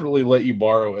 I'll definitely let you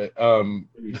borrow it.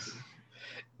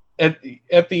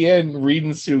 At the end, Reed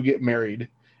and Sue get married,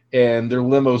 and their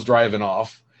limo's driving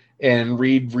off. And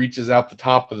Reed reaches out the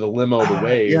top of the limo to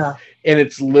wave. And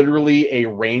it's literally a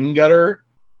rain gutter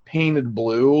painted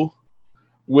blue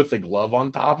with a glove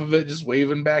on top of it, just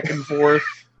waving back and forth.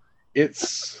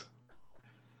 It's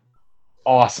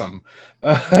awesome.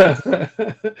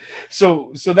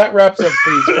 So that wraps up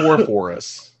Phase 4 for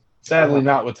us. Sadly,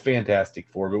 not with Fantastic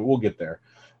Four, but we'll get there.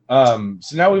 So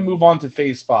now we move on to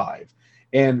Phase 5.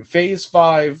 And Phase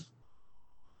 5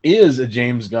 is a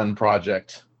James Gunn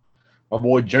project. My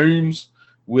boy James,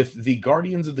 with the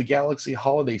Guardians of the Galaxy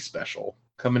holiday special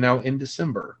coming out in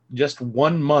December, just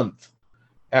 1 month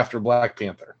after Black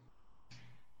Panther.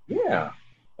 Yeah.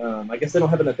 I guess they don't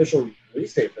have an official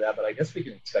release date for that, but I guess we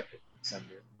can expect it in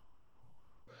December.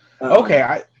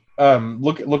 Okay,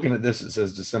 looking at this, it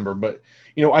says December, but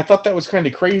I thought that was kind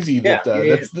of crazy that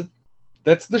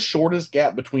that's the shortest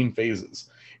gap between phases.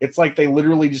 It's like they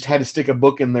literally just had to stick a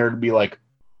book in there to be like,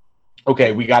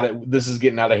 okay, we got it. This is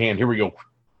getting out of hand. Here we go.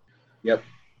 Yep.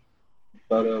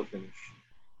 Photo finish.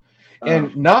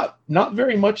 And not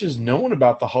very much is known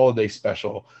about the holiday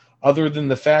special, other than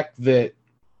the fact that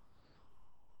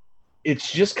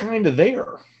it's just kind of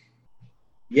there.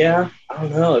 Yeah, I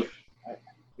don't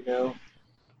know.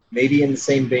 Maybe in the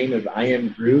same vein of I Am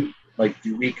Groot, like,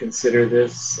 do we consider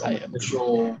this an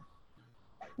official?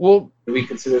 Well, do we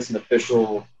consider this an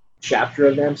official chapter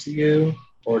of the MCU,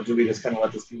 or do we just kind of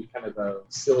let this be kind of a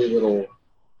silly little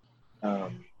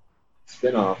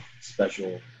spin-off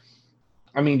special?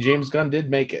 I mean, James Gunn did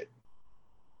make it.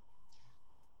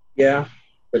 Yeah,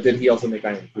 but did he also make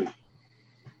I Am Groot?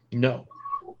 No.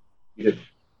 He didn't.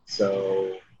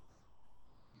 So,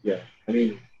 yeah. I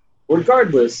mean,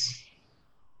 regardless,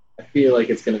 I feel like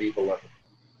it's going to be beloved.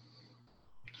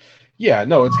 Yeah,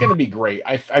 no, it's going to be great.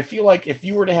 I feel like if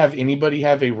you were to have anybody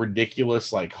have a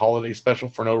ridiculous like holiday special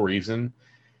for no reason,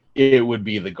 it would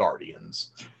be the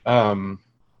Guardians.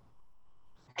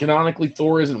 Canonically,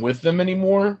 Thor isn't with them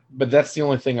anymore, but that's the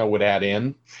only thing I would add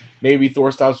in. Maybe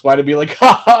Thor stops by to be like,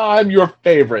 "Ha ha, I'm your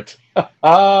favorite.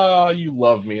 Ha, you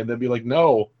love me," and they'd be like,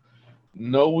 "No,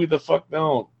 we the fuck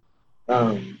don't."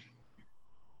 I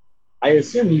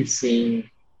assume you've seen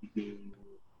the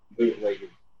bootleg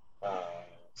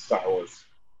Star Wars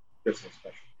Christmas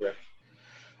special, correct?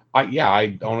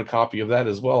 I own a copy of that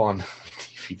as well on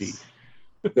DVD.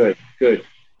 Good.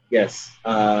 Yes.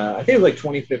 I think it was like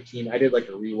 2015. I did like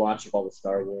a rewatch of all the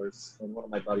Star Wars, and one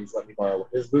of my buddies let me borrow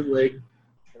his bootleg,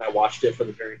 and I watched it for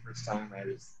the very first time. I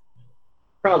was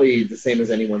probably the same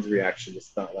as anyone's reaction.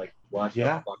 Just thought like, what the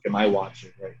fuck am I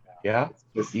watching right now? Yeah.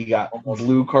 You got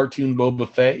blue cartoon Boba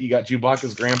Fett. You got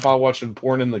Chewbacca's grandpa watching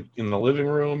porn in the living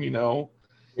room.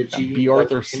 B.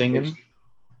 Arthur singing.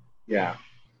 Yeah.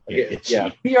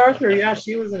 B. Arthur. Yeah,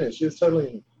 she was in it. She was totally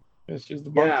in it. Yeah, she was the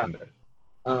bartender.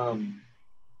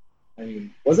 I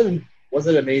mean, was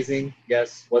it amazing?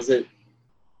 Yes. Was it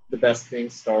the best thing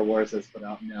Star Wars has put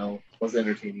out? No. Was it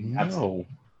entertaining? No. Absolutely.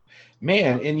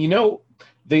 Man, and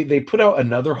they put out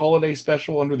another holiday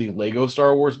special under the Lego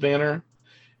Star Wars banner,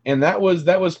 and that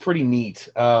was pretty neat.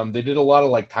 They did a lot of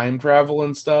like time travel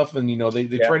and stuff, and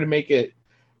they try to make it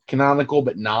canonical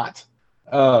but not.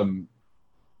 And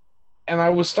I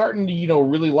was starting to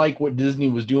really like what Disney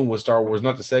was doing with Star Wars,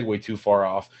 not to segue too far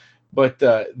off, but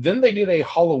then they did a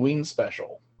Halloween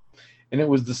special, and it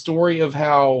was the story of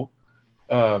how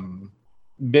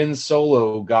Ben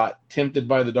Solo got tempted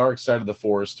by the dark side of the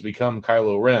Force to become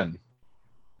Kylo Ren.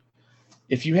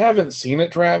 If you haven't seen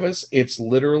it, Travis, it's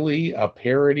literally a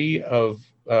parody of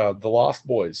The Lost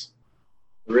Boys.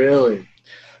 Really?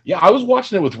 Yeah, I was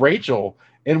watching it with Rachel,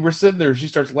 and we're sitting there. She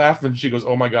starts laughing, and she goes,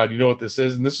 "Oh my God, you know what this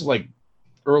is?" And this is like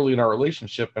early in our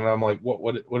relationship, and I'm like,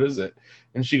 "What is it?"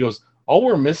 And she goes, "All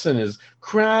we're missing is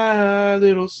cry,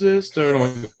 little sister." And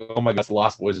I'm like, "Oh my God, it's The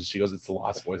Lost Boys." And she goes, "It's The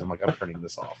Lost Boys." I'm like, "I'm turning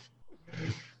this off."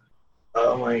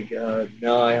 Oh my God,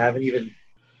 no, I haven't even.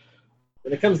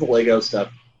 When it comes to Lego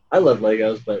stuff, I love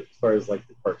Legos, but as far as like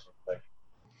the personal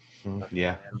thing,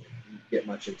 yeah, I don't get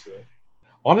much into it.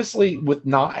 Honestly, with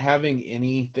not having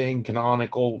anything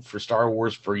canonical for Star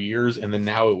Wars for years, and then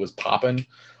now it was popping,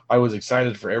 I was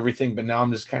excited for everything, but now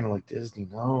I'm just kind of like, Disney,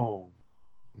 no.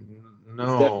 It's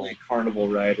definitely a carnival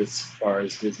ride as far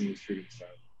as Disney's treating Star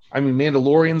Wars. I mean,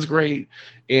 Mandalorian's great,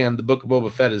 and the Book of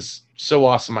Boba Fett is so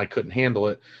awesome I couldn't handle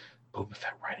it. Boba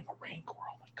Fett riding a Rancor,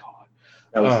 oh my God.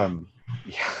 That was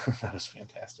yeah, that was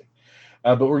fantastic.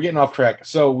 But we're getting off track.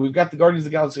 So we've got the Guardians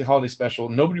of the Galaxy holiday special.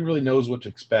 Nobody really knows what to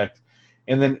expect.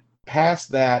 And then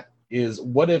past that is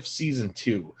What If Season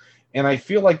 2. And I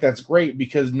feel like that's great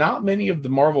because not many of the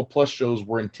Marvel Plus shows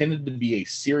were intended to be a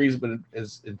series, but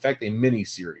is in fact a mini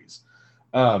series.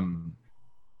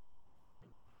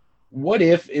 What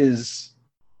If is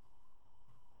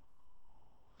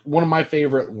one of my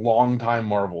favorite longtime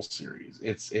Marvel series.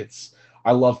 It's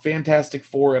I love Fantastic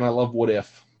Four and I love What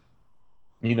If.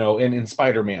 And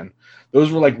Spider-Man.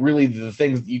 Those were like really the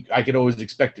things that I could always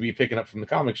expect to be picking up from the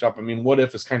comic shop. I mean, What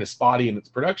If is kind of spotty in its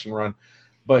production run,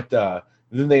 but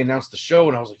then they announced the show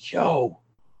and I was like, yo,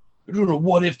 they're doing a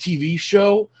What If TV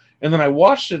show. And then I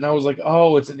watched it and I was like,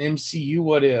 oh, it's an MCU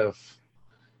What If.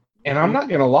 And I'm not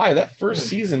going to lie, that first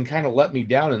season kind of let me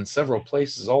down in several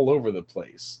places all over the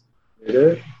place. Did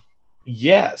it?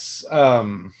 Yes.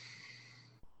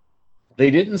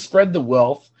 They didn't spread the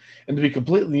wealth. And to be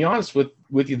completely honest with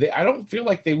you, I don't feel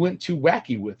like they went too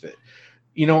wacky with it.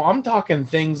 You know, I'm talking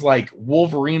things like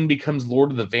Wolverine becomes Lord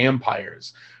of the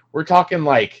Vampires. We're talking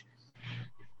like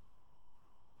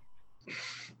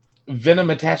Venom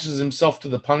attaches himself to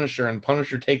the Punisher and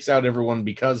Punisher takes out everyone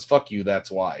because fuck you, that's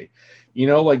why. You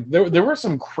know, like there were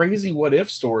some crazy what if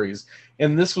stories,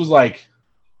 and this was like,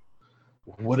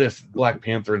 what if Black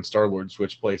Panther and Star-Lord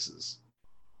switch places?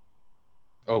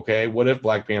 Okay, what if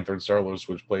Black Panther and Star-Lord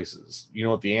switch places? You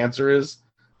know what the answer is?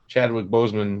 Chadwick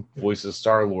Boseman voices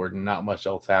Star-Lord and not much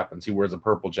else happens. He wears a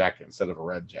purple jacket instead of a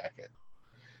red jacket.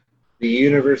 The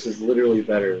universe is literally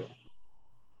better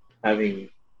having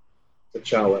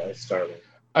T'Challa as Star-Lord.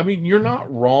 I mean, you're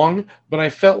not wrong, but I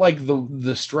felt like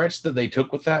the stretch that they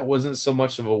took with that wasn't so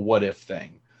much of a what if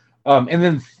thing. And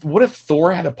then what if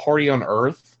Thor had a party on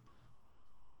Earth?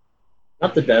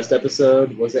 Not the best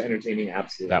episode. Was it entertaining?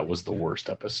 Absolutely. That was the worst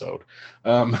episode.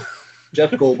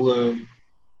 Jeff Goldblum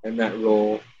in that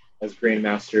role as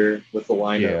Grandmaster with the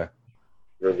line of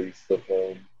release the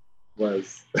film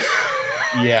was...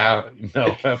 Yeah,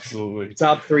 no, absolutely.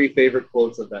 Top 3 favorite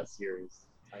quotes of that series.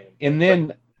 And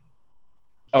then...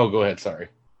 Oh, go ahead. Sorry.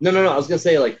 No. I was gonna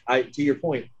say, like, to your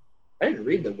point, I didn't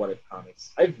read the What If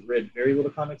comics. I've read very little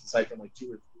comics aside from like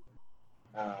 2 or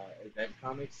 3 event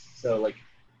comics. So, like,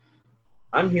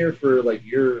 I'm here for like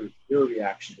your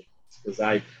reaction to this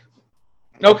because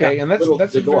Okay, and that's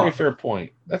a very fair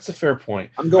point. That's a fair point.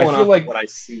 I'm going off like what I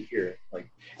see here. Like,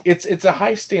 it's a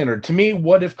high standard to me.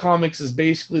 What If comics is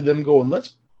basically them going,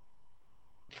 let's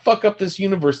fuck up this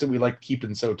universe that we like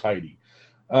keeping so tidy.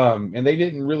 And they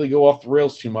didn't really go off the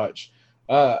rails too much.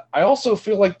 I also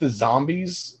feel like the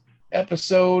zombies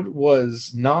episode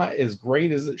was not as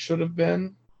great as it should have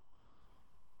been.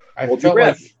 Hold your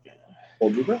breath.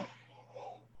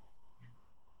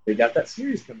 They got that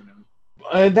series coming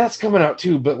out. That's coming out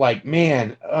too, but like,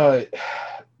 man,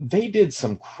 they did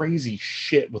some crazy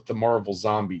shit with the Marvel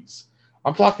zombies.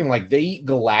 I'm talking like they eat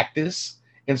Galactus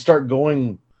and start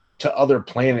going to other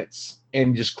planets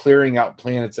and just clearing out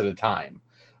planets at a time.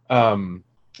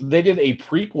 They did a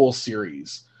prequel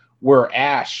series where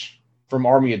Ash from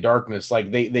Army of Darkness,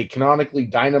 like they canonically,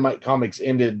 Dynamite Comics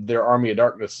ended their Army of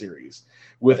Darkness series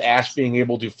with Ash being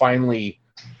able to finally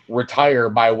retire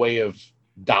by way of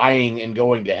dying and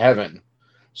going to heaven.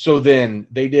 So then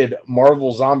they did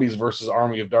Marvel Zombies versus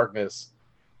Army of Darkness.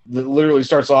 That literally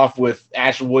starts off with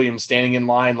Ash Williams standing in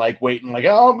line, like waiting, like,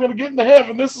 oh, I'm going to get into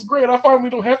heaven. This is great. I finally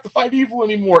don't have to fight evil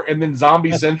anymore. And then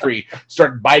Zombie Sentry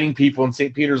start biting people. And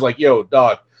St. Peter's like, yo,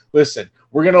 dog, listen,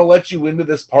 we're going to let you into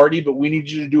this party, but we need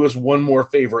you to do us one more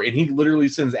favor. And he literally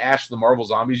sends Ash to the Marvel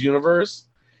Zombies universe.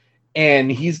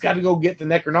 And he's got to go get the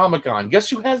Necronomicon. Guess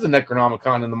who has the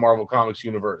Necronomicon in the Marvel Comics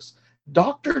universe?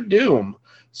 Dr. Doom.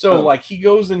 So, like, he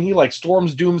goes and he, like,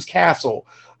 storms Doom's castle.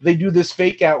 They do this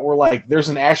fake out where, like, there's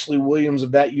an Ashley Williams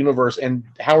of that universe and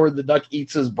Howard the Duck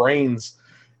eats his brains.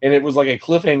 And it was like a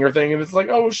cliffhanger thing. And it's like,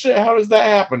 oh, shit, how does that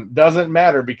happen? Doesn't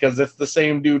matter because it's the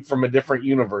same dude from a different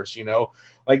universe, you know?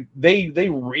 Like, they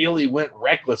really went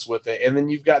reckless with it. And then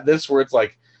you've got this where it's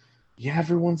like, yeah,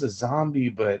 everyone's a zombie,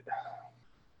 but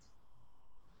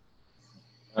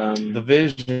the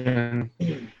Vision...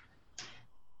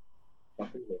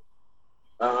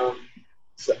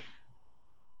 So,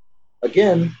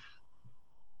 again,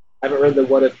 I haven't read the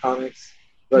What If comics,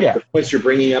 but the points you're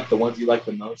bringing up, the ones you like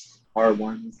the most, are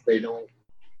ones they don't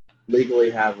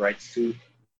legally have rights to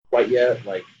quite yet.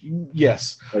 Like,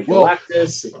 yes, like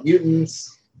Galactus,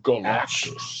 mutants,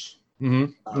 Ash.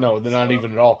 Mm-hmm. No, they're not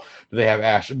even at all. They have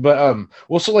Ash, but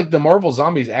so like the Marvel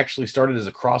Zombies actually started as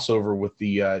a crossover with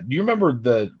the. Do you remember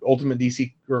the Ultimate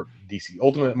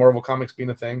Ultimate Marvel Comics being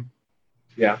a thing?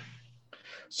 Yeah.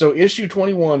 So issue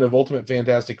 21 of Ultimate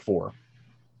Fantastic Four,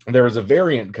 there was a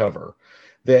variant cover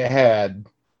that had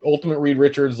Ultimate Reed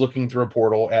Richards looking through a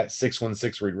portal at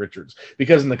 616 Reed Richards.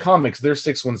 Because in the comics, they're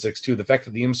 616 too. The fact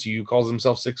that the MCU calls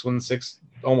himself 616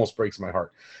 almost breaks my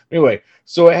heart. Anyway,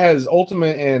 so it has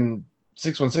Ultimate and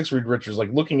 616 Reed Richards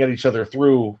like looking at each other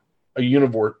through a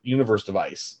universe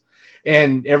device.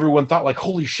 And everyone thought like,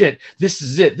 holy shit, this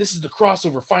is it. This is the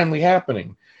crossover finally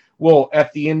happening. Well,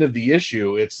 at the end of the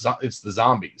issue, it's the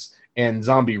zombies. And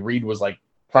Zombie Reed was like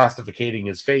plastificating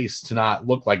his face to not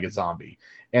look like a zombie.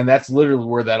 And that's literally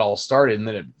where that all started. And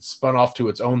then it spun off to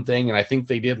its own thing. And I think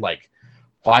they did like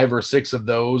 5 or 6 of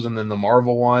those. And then the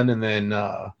Marvel one. And then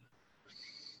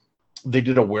they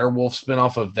did a werewolf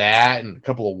spinoff of that and a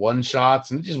couple of one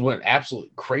shots, and it just went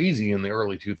absolutely crazy in the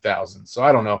early 2000s. So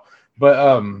I don't know,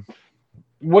 but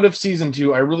what if season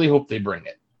 2? I really hope they bring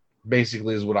it.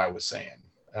 Basically, is what I was saying.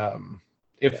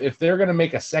 If they're gonna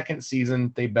make a second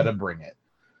season, they better bring it.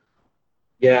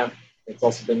 Yeah, it's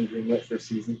also been greenlit for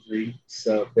season 3.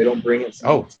 So if they don't bring it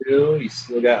season 2, you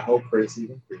still got hope for a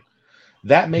season 3.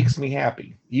 That makes me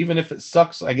happy. Even if it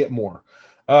sucks, I get more.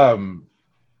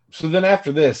 So then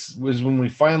after this was when we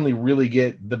finally really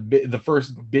get the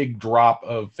first big drop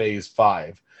of Phase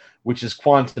 5, which is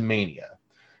Quantumania.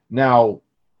 Now,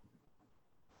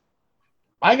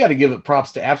 I got to give it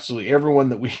props to absolutely everyone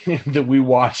that we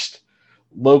watched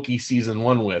Loki season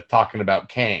 1 with, talking about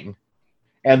Kang,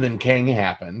 and then Kang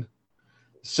happened.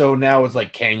 So now it's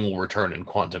like Kang will return in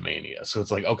Quantumania. So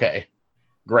it's like, okay,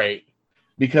 great.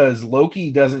 Because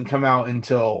Loki doesn't come out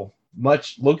until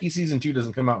Loki season 2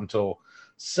 doesn't come out until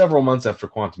several months after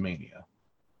Quantumania.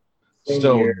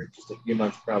 Same year, just a few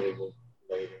months probably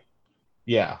later.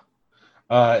 Yeah.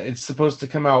 It's supposed to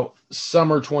come out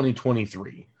summer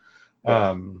 2023.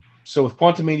 Yeah. So with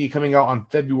Quantumania coming out on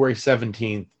February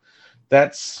 17th,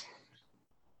 that's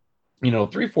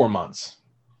 3-4 months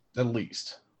at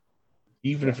least,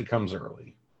 even if it comes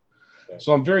early. Okay.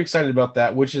 So I'm very excited about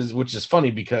that, which is funny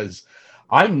because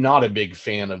I'm not a big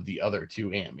fan of the other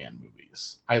 2 Ant-Man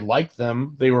movies. I liked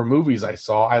them. They were movies I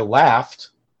saw. I laughed.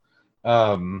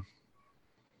 I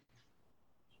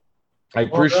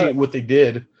appreciate what they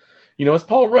did. It's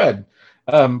Paul Rudd.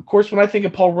 Of course, when I think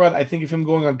of Paul Rudd, I think of him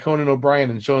going on Conan O'Brien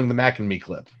and showing the Mac and Me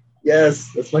clip.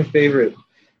 Yes, that's my favorite.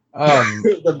 Down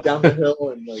the hill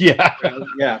and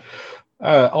yeah.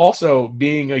 Also,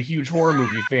 being a huge horror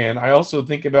movie fan, I also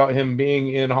think about him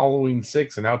being in Halloween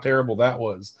 6 and how terrible that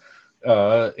was.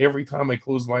 Every time I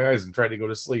close my eyes and try to go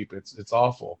to sleep, it's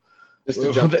awful. Just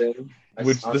to jump in,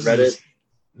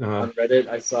 on Reddit,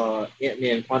 I saw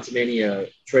Ant-Man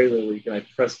Quantumania trailer leak, and I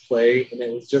pressed play, and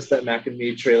it was just that Mac and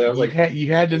Me trailer. I was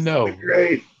you had to know. So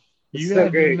great. You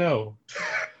had to know.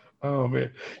 Oh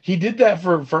man, he did that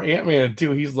for Ant-Man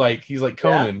too. He's like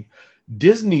Conan. Yeah.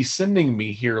 Disney's sending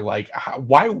me here. Like,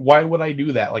 why would I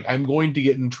do that? Like, I'm going to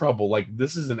get in trouble. Like,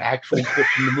 this is an actual clip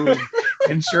from the movie.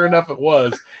 And sure enough, it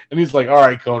was. And he's like, all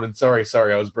right, Conan, sorry,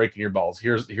 I was breaking your balls.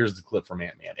 Here's the clip from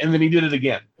Ant-Man. And then he did it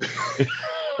again. It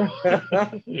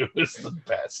was the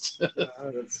best.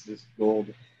 That's just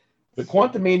gold. But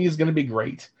Quantumania is going to be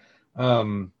great.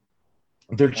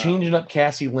 They're changing up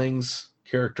Cassie Lang's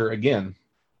character again.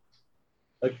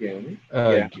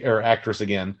 Or actress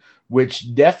again,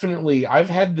 which definitely, I've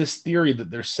had this theory that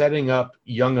they're setting up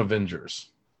Young Avengers.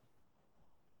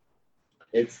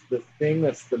 It's the thing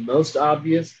that's the most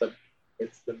obvious, but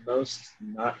it's the most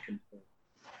not confirmed.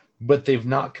 But they've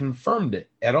not confirmed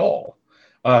it at all.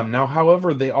 Now,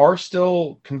 however, they are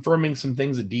still confirming some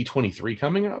things at D23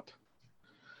 coming up.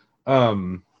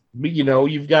 But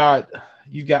you've got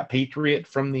Patriot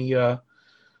from the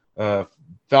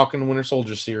Falcon and Winter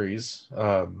Soldier series.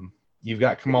 You've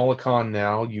got Kamala Khan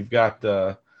now. You've got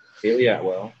Haley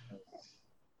Atwell.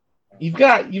 You've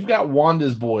got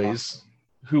Wanda's boys,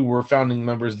 who were founding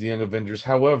members of the Young Avengers.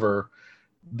 However,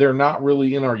 they're not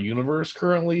really in our universe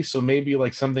currently, so maybe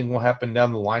like something will happen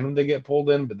down the line when they get pulled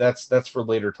in. But that's for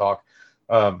later talk.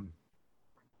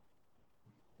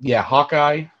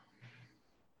 Hawkeye,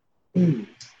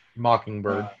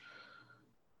 Mockingbird.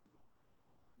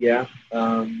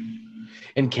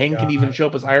 And Kang can even show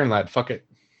up as Iron Lad. Fuck it.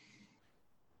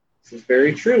 This is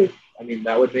very true. I mean,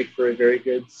 that would make for a very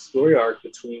good story arc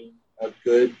between a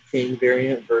good King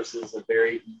variant versus a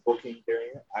very evil King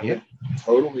variant. I would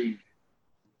totally.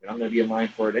 I'm going to be in line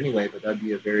for it anyway, but that'd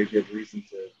be a very good reason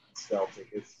to sell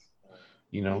tickets.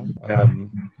 Elena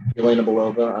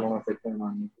Belova. I don't know if they plan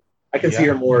on. I can see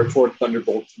her more toward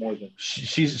Thunderbolts more than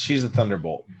she's a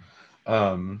Thunderbolt.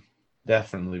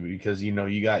 Definitely, because you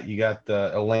got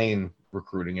the Elaine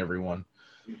recruiting everyone.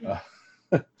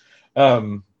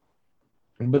 Mm-hmm.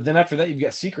 But then after that, you've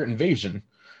got Secret Invasion,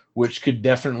 which could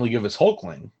definitely give us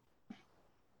Hulkling.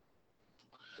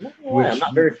 I'm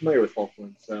not very familiar with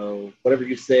Hulkling, so whatever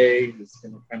you say is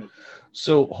going to kind of.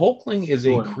 So Hulkling is a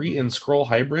Kree and Skrull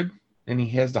hybrid, and he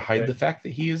has to hide the fact that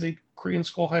he is a Kree and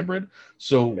Skrull hybrid.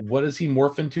 So what does he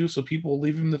morph into? So people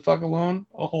leave him the fuck alone?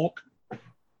 A Hulk.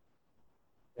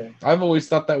 Okay. I've always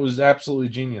thought that was absolutely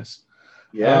genius.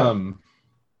 Yeah.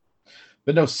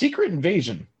 But no, Secret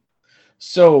Invasion.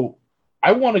 So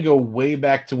I want to go way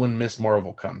back to when Miss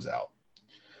Marvel comes out.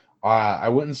 I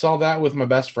went and saw that with my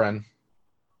best friend,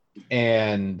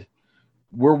 and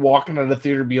we're walking out of the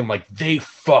theater being like, they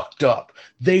fucked up.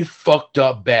 They fucked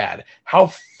up bad. How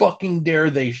fucking dare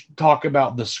they talk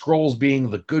about the Skrulls being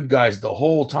the good guys the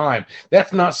whole time?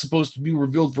 That's not supposed to be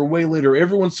revealed for way later.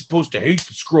 Everyone's supposed to hate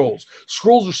the Skrulls.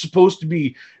 Skrulls are supposed to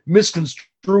be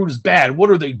misconstrued as bad. What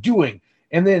are they doing?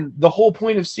 And then the whole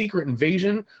point of Secret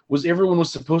Invasion was everyone was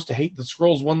supposed to hate the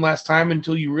Skrulls one last time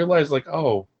until you realize, like,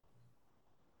 oh,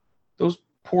 those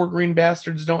poor green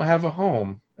bastards don't have a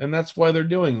home. And that's why they're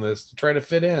doing this, to try to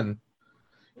fit in,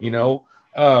 you know.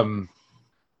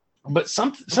 But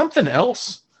something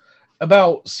else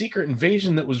about Secret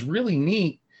Invasion that was really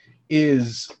neat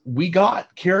is we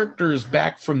got characters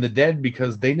back from the dead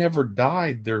because they never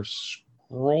died. Their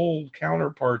Skrull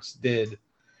counterparts did.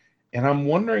 And I'm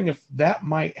wondering if that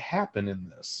might happen in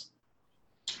this.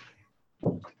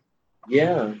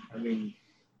 Yeah, I mean,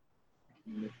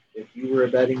 if you were a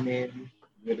betting man,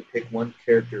 you had to pick one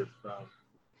character from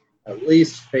at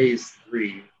least Phase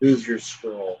 3. Who's your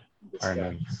Skrull? Iron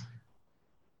Man.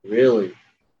 Really?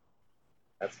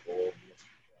 That's bold.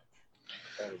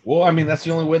 Well, I mean, that's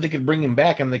the only way they could bring him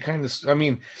back. And they kind of, I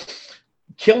mean,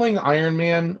 killing Iron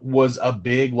Man was a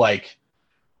big, like,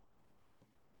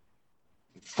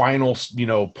 final, you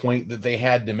know, point that they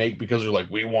had to make because they're like,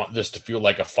 we want this to feel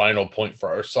like a final point for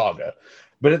our saga.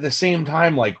 But at the same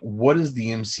time, like, what is the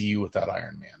MCU without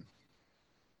Iron Man?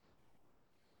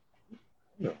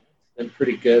 Been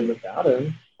pretty good without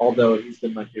him, although he's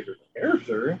been my favorite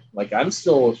character. Like, I'm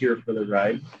still here for the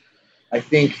ride. I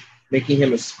think making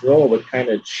him a Skrull would kind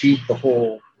of cheat the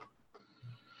whole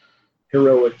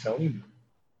heroic Tony.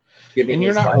 And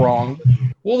you're not wrong.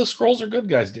 Well, the Skrulls are good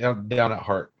guys down at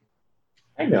heart.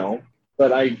 I know,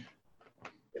 but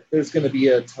if there's going to be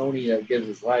a Tony that gives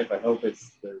his life, I hope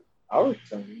it's our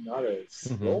Tony, not a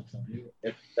Skrull Tony.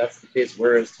 If that's the case,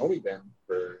 where has Tony been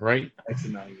for X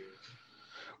amount of years?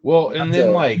 Well, and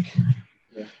then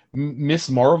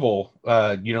Miss Marvel,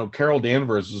 you know, Carol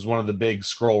Danvers was one of the big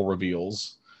Skrull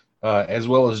reveals, as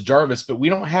well as Jarvis. But we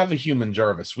don't have a human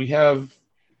Jarvis. We have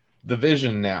the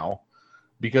Vision now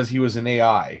because he was an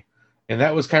AI, and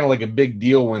that was kind of like a big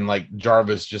deal when like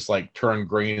Jarvis just like turned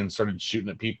green and started shooting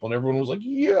at people, and everyone was like,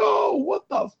 "Yo, what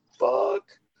the fuck?"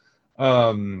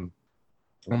 I'm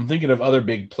thinking of other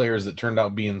big players that turned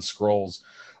out being Skrulls.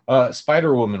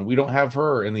 Spider-Woman, we don't have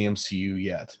her in the MCU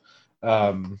yet.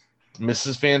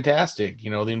 Mrs. Fantastic,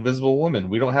 you know, the Invisible Woman,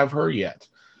 we don't have her yet.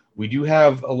 We do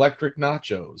have Electric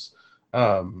Nachos.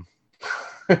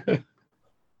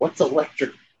 What's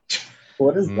Electric?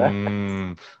 What is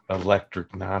that?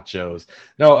 Electric Nachos.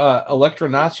 No, Electra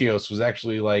Nachos was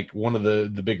actually like one of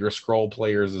the bigger Skrull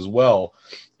players as well.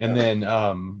 And then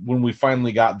when we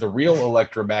finally got the real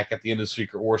Electra back at the end of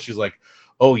Secret War, she's like,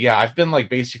 oh yeah, I've been like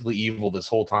basically evil this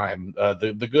whole time.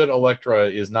 The good Electra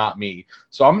is not me.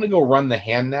 So I'm gonna go run the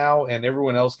hand now, and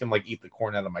everyone else can like eat the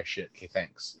corn out of my shit. Okay,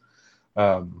 thanks.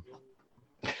 Fair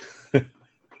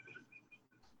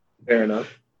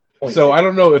enough. So I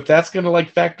don't know if that's gonna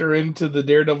like factor into the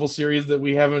Daredevil series that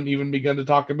we haven't even begun to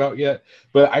talk about yet.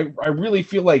 But I really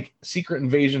feel like Secret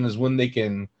Invasion is when they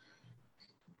can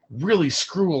really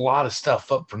screw a lot of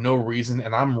stuff up for no reason,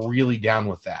 and I'm really down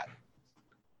with that.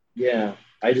 Yeah.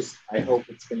 I hope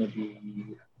it's going to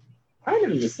be kind of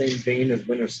in the same vein as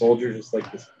Winter Soldier, just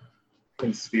like this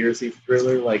conspiracy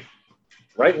thriller. Like,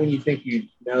 right when you think you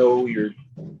know you're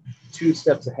 2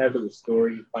 steps ahead of the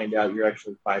story, you find out you're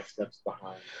actually 5 steps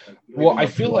behind. Like, well, I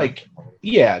feel like,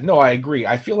 yeah, no, I agree.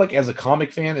 I feel like as a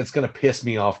comic fan, it's going to piss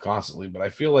me off constantly. But I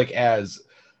feel like as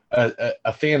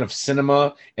a fan of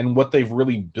cinema and what they've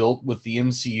really built with the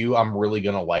MCU, I'm really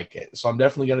gonna like it. So I'm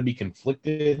definitely gonna be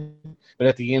conflicted, but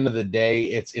at the end of the day,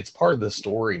 it's part of the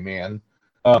story, man.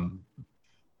 And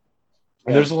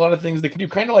there's a lot of things they can do.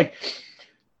 Kind of like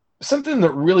something that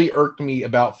really irked me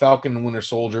about Falcon and Winter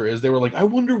Soldier is they were like, I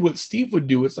wonder what Steve would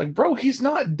do. It's like, bro, he's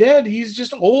not dead. He's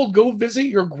just old. Go visit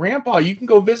your grandpa. You can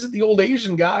go visit the old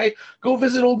Asian guy. Go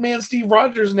visit old man Steve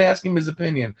Rogers and ask him his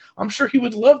opinion. I'm sure he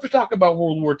would love to talk about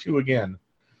World War II again.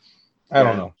 I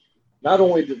don't know. Not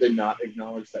only did they not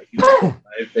acknowledge that he was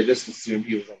alive, they just assumed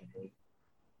he was on the moon.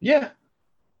 Yeah.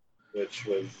 Which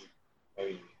was, I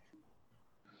mean,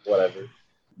 whatever.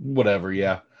 Whatever,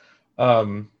 yeah.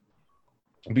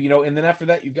 But, you know, and then after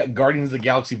that, you've got Guardians of the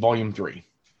Galaxy Volume 3.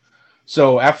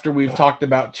 So after we've talked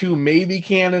about 2 maybe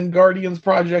canon Guardians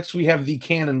projects, we have the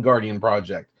canon Guardian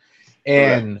project.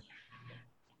 And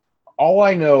all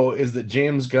I know is that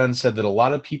James Gunn said that a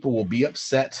lot of people will be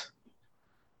upset.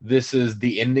 This is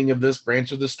the ending of this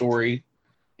branch of the story,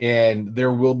 and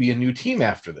there will be a new team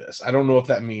after this. I don't know if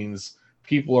that means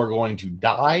people are going to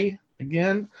die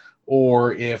again,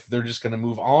 or if they're just going to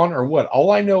move on or what.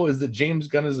 All I know is that James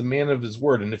Gunn is a man of his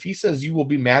word, and if he says you will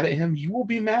be mad at him, you will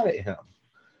be mad at him.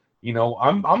 You know,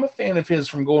 I'm a fan of his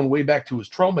from going way back to his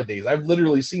Trauma days. I've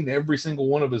literally seen every single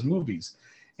one of his movies,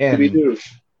 and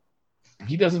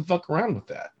he doesn't fuck around with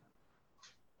that.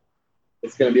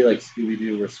 It's going to be like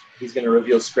Scooby-Doo, where he's going to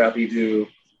reveal Scrappy-Doo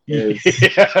is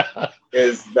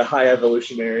the High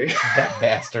Evolutionary. That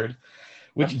bastard.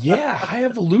 Which, yeah, High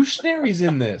Evolutionary's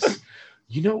in this.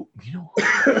 You know who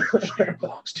High Evolutionary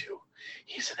belongs to?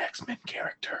 He's an X-Men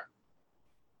character.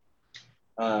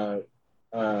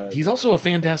 He's also a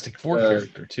Fantastic Four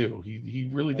character, too. He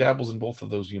really dabbles in both of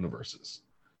those universes.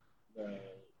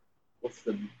 What's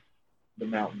the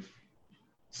mountain?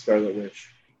 Scarlet Witch.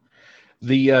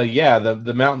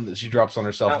 The mountain that she drops on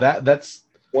herself. That's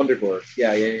Wondergore.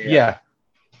 Yeah.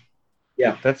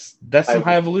 That's some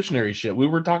High Evolutionary shit. We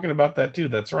were talking about that too.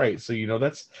 That's right. So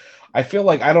I feel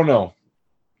like, I don't know.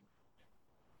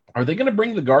 Are they going to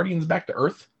bring the Guardians back to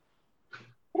Earth?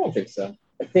 I don't think so.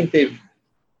 I think they've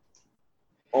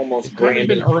almost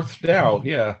been earthed out.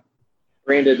 Yeah,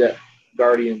 branded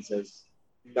Guardians as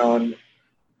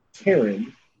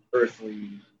non-Terran earthly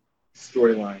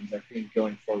storylines. I think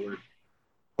going forward.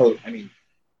 I mean,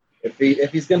 if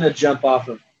he's going to jump off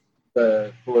of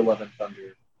the Thor: Love and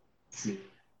Thunder scene,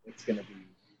 it's going to be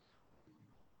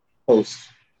post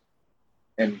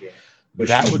Endgame.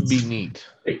 That would be neat.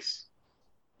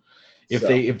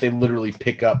 If they literally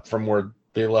pick up from where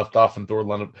they left off in Thor: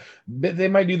 Love, they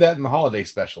might do that in the holiday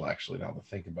special. Actually, now to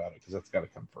think about it, because that's got to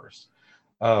come first.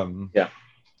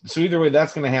 So either way,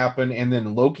 that's going to happen, and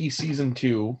then Loki season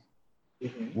 2,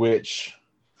 which,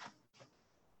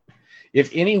 if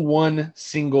any one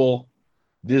single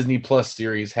Disney Plus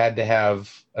series had to have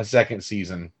a second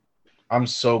season, I'm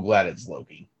so glad it's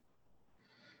Loki.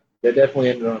 They definitely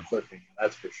ended on a cliffhanger,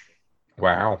 that's for sure.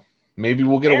 Wow. Maybe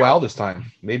we'll get a wow this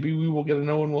time. Maybe we will get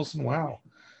a Owen Wilson wow.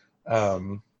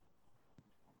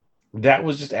 That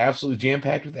was just absolutely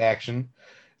jam-packed with action.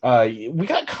 We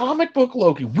got comic book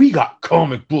Loki. We got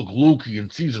comic book Loki in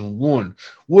season 1.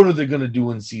 What are they going to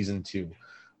do in season 2?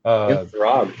 And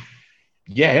Throg.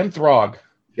 Yeah, and Throg.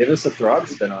 Give us a Throg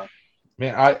spin-off.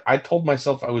 Man, I told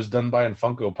myself I was done buying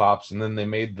Funko Pops, and then they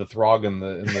made the Throg in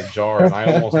the jar, and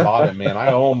I almost bought it, man.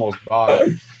 I almost bought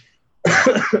it.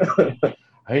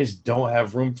 I just don't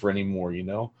have room for any more, I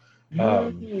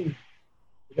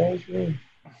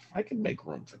can make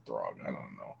room for Throg. I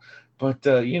don't know. But,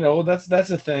 that's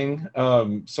a thing.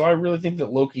 So I really think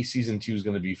that Loki season 2 is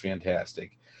going to be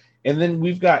fantastic. And then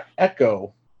we've got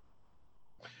Echo,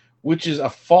 which is a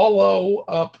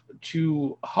follow-up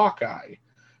to Hawkeye.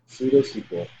 Pseudo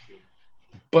sequel.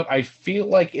 But I feel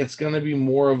like it's going to be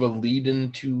more of a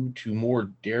lead-in to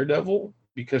more Daredevil,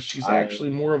 because she's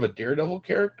actually more of a Daredevil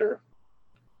character.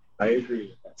 I agree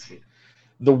with that.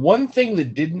 The one thing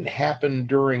that didn't happen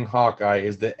during Hawkeye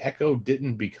is that Echo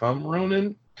didn't become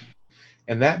Ronin,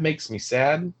 and that makes me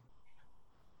sad.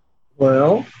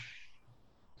 Well,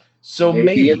 so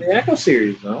maybe in the Echo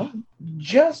series, no?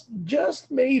 Just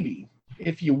maybe.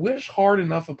 If you wish hard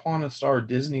enough upon a star,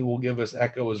 Disney will give us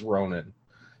Echo as Ronin,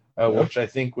 which I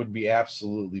think would be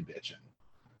absolutely bitching.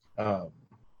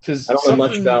 Because I don't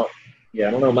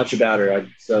know much about her.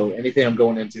 So anything I'm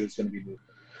going into is going to be new.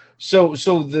 So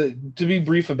to be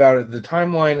brief about it, the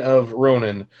timeline of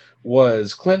Ronin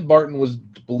was Clint Barton was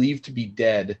believed to be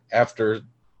dead after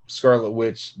Scarlet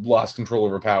Witch lost control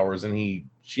of her powers, and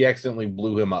she accidentally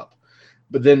blew him up.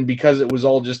 But then, because it was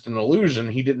all just an illusion,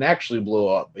 he didn't actually blow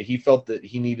up. But he felt that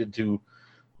he needed to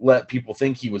let people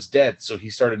think he was dead, so he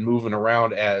started moving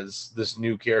around as this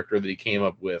new character that he came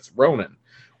up with, Ronin,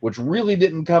 which really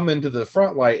didn't come into the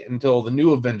front light until the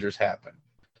New Avengers happened.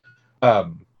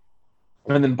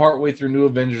 And then partway through New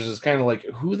Avengers, it's kind of like,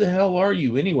 who the hell are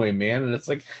you anyway, man? And it's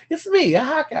like, it's me, a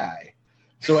Hawkeye.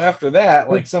 So after that,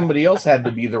 like, somebody else had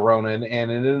to be the Ronin,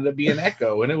 and it ended up being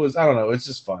Echo. And it was, I don't know, it's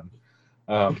just fun.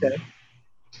 Okay.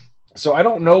 So I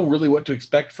don't know really what to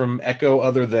expect from Echo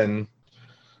other than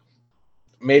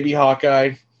maybe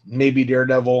Hawkeye, maybe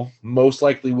Daredevil, most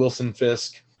likely Wilson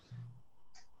Fisk.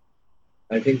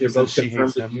 I think they're both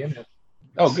confirmed to be in it.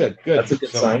 Oh, good. That's a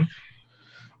good sign.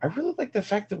 I really like the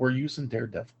fact that we're using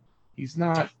Daredevil. He's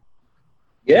not.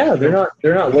 Yeah, they're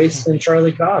not wasting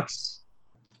Charlie Cox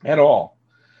at all.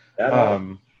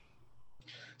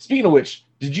 Speaking of which,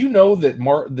 did you know that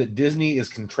that Disney is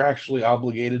contractually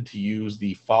obligated to use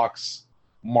the Fox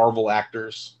Marvel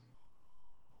actors?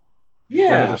 Yeah,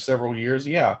 for another several years.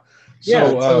 Yeah.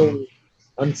 So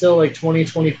until like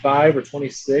 2025 or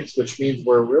 26, which means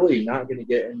we're really not going to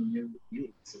get any new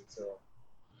mutants until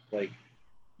like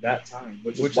that time,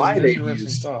 which is why they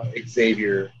used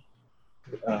Xavier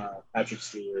Patrick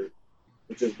Stewart,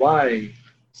 which is why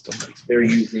they're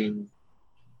using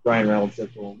Ryan Reynolds,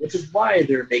 which is why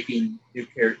they're making new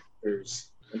characters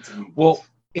into mutants. Well,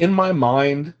 in my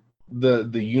mind, the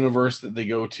universe that they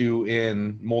go to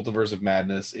in Multiverse of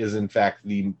Madness is in fact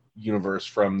the universe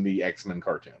from the X-Men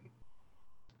cartoon.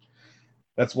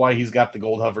 That's why he's got the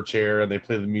gold hover chair and they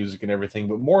play the music and everything.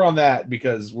 But more on that,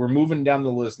 because we're moving down the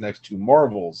list next to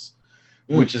Marvels,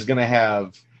 which is going to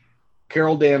have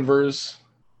Carol Danvers.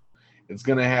 It's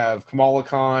going to have Kamala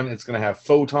Khan. It's going to have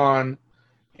Photon.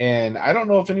 And I don't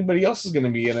know if anybody else is going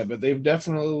to be in it, but they've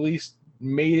definitely at least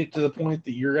made it to the point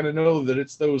that you're going to know that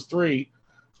it's those three.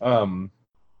 Yeah,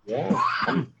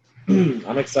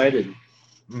 I'm excited.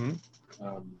 Mm-hmm.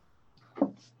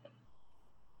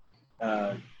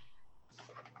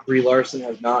 Brie Larson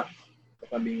has not,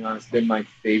 if I'm being honest, been my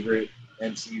favorite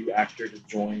MCU actor to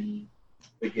join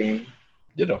the game.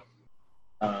 Ditto.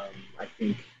 I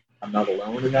think I'm not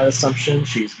alone in that assumption.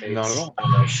 She's made, not at all. I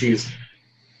don't know, she's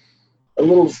a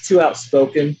little too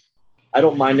outspoken. I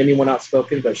don't mind anyone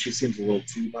outspoken, but she seems a little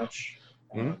too much.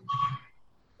 Mm-hmm.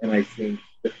 And I think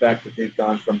the fact that they've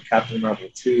gone from Captain Marvel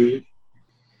 2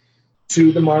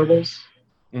 to the Marvels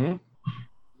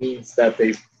means that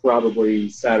they've probably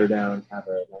sat her down and had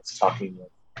a nice talking with.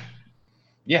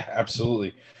 Yeah,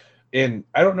 absolutely. And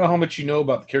I don't know how much you know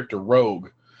about the character Rogue,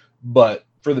 but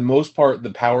for the most part,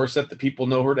 the power set that people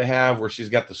know her to have, where she's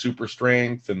got the super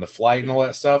strength and the flight and all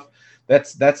that stuff,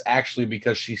 that's actually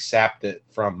because she sapped it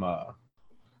from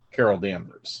Carol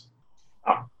Danvers.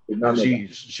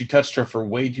 She touched her for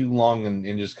way too long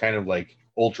and just kind of like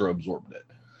ultra absorbed it.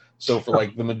 So for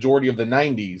like the majority of the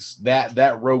 90s,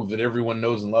 that Rogue that everyone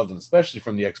knows and loves, and especially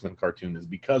from the X-Men cartoon, is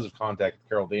because of contact with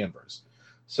Carol Danvers.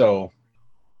 So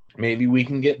maybe we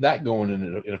can get that going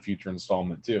in a future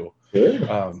installment too.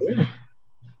 Sure.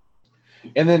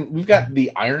 And then we've got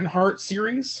the Ironheart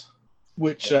series,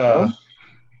 which I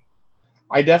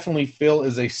definitely feel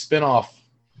is a spinoff.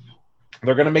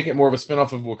 They're going to make it more of a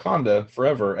spinoff of Wakanda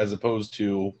Forever as opposed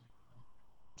to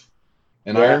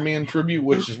an Iron Man tribute,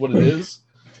 which is what it is.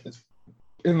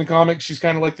 In the comics, she's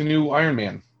kind of like the new Iron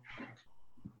Man.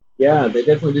 Yeah, they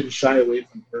definitely didn't shy away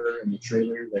from her in the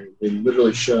trailer. They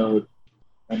literally showed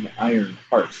an Iron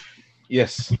Heart.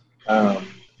 Yes.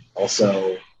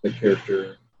 Also, the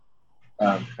character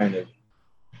kind of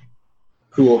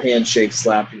cool hand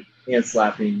slapping.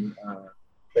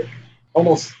 Like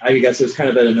almost, I guess it was kind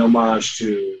of an homage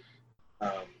to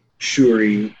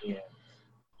Shuri and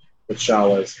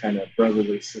T'Challa's kind of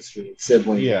brotherly sisterly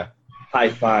sibling. Yeah. High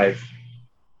five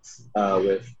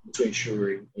between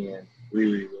Shuri and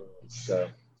Riri Williams. So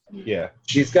I mean,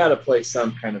 she's got to play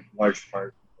some kind of large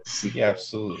part in this sequel. Yeah,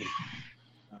 absolutely.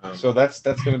 So that's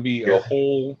going to be a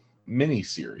whole mini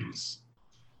series.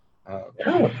 So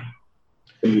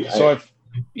I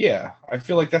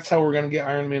feel like that's how we're going to get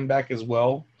Iron Man back as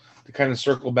well. To kind of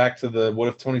circle back to the what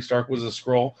if Tony Stark was a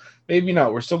Skrull? Maybe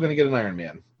not. We're still going to get an Iron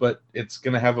Man, but it's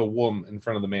going to have a woman in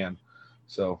front of the man.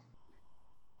 So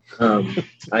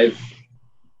I've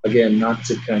again not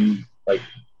to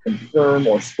confirm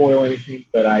or spoil anything,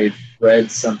 but I've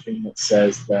read something that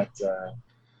says that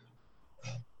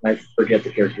I forget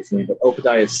the character's name, but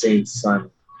Obadiah Stane's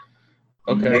son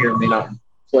may or may not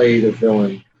play the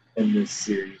villain in this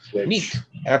series. Which, neat,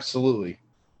 absolutely.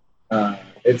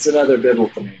 It's another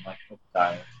biblical name, like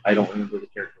Obadiah. I don't remember the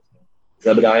character's name.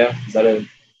 Zebediah? Is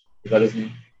that his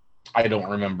name? I don't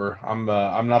remember. I'm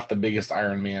not the biggest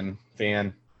Iron Man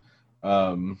fan.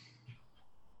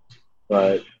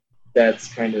 But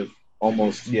that's kind of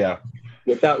almost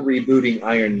without rebooting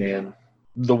Iron Man,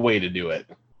 the way to do it.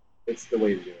 It's the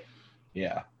way to do it.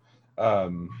 Yeah.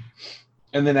 And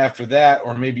then after that,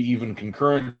 or maybe even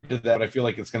concurrent to that, I feel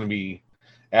like it's going to be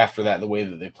after that, the way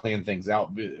that they plan things out.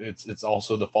 It's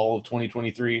also the fall of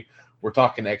 2023. We're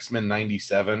talking X-Men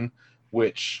 97,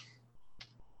 which,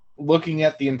 looking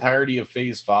at the entirety of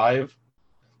Phase 5,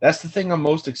 that's the thing I'm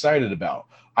most excited about.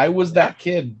 I was that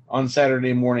kid on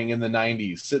Saturday morning in the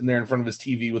 90s, sitting there in front of his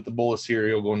TV with the bowl of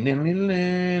cereal going, yes.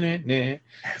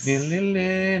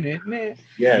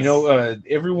 You know,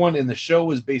 everyone in the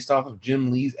show is based off of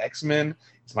Jim Lee's X-Men.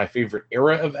 It's my favorite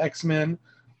era of X-Men.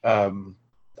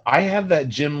 I have that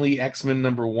Jim Lee X-Men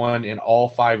 #1 in all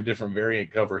 5 different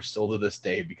variant covers still to this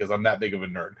day because I'm that big of a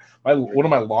nerd. One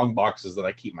of my long boxes that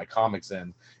I keep my comics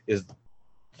in is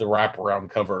the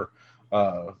wraparound cover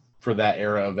for that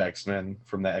era of X-Men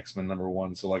from that X-Men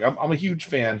 #1. So like I'm a huge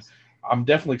fan. I'm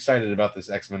definitely excited about this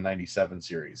X-Men 97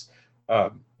 series.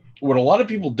 What a lot of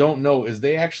people don't know is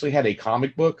they actually had a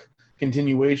comic book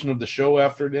continuation of the show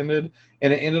after it ended,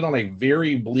 and it ended on a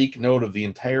very bleak note of the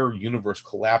entire universe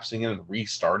collapsing and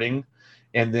restarting.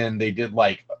 and then they did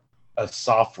like a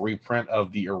soft reprint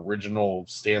of the original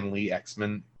Stan Lee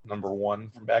X-Men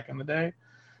 #1 from back in the day.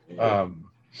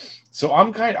 So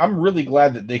I'm really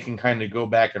glad that they can kind of go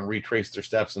back and retrace their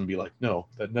steps and be like, no,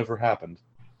 that never happened.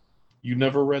 You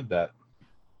never read that.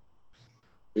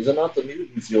 These are not the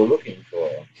mutants you're looking for.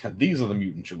 Yeah, these are the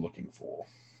mutants you're looking for.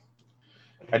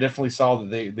 I definitely saw that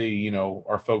they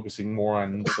are focusing more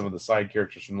on some of the side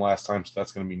characters from last time, so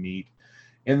that's going to be neat.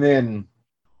 And then,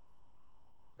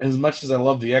 as much as I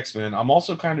love the X-Men, I'm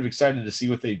also kind of excited to see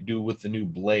what they do with the new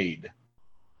Blade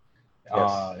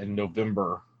in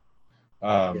November.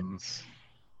 Yes.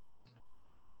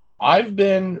 I've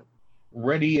been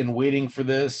ready and waiting for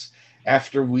this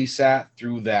after we sat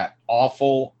through that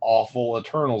awful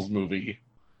Eternals movie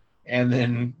and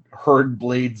then heard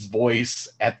Blade's voice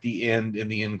at the end in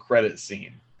the end credit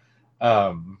scene.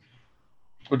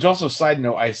 Which also, side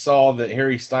note, I saw that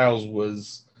Harry Styles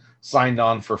was signed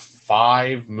on for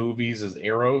 5 movies as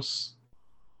Eros.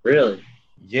 Really?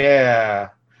 Yeah.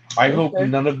 I hope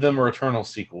none of them are Eternal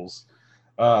sequels.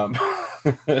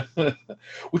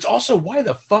 Which also, why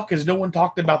the fuck has no one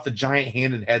talked about the giant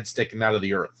hand and head sticking out of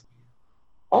the earth?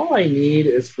 All I need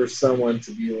is for someone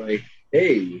to be like,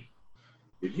 hey,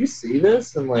 did you see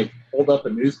this? And like hold up a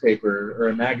newspaper or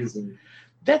a magazine.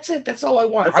 That's it. That's all I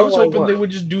want. I was hoping they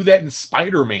would just do that in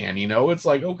Spider-Man, It's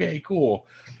like, okay, cool.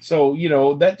 So,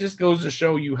 that just goes to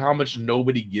show you how much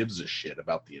nobody gives a shit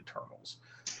about the Eternals.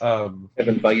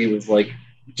 Kevin Feige was like,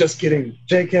 just kidding.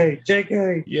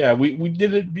 JK. Yeah, we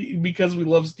did it because we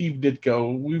love Steve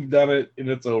Ditko. We've done it and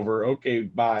it's over. Okay,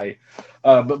 bye.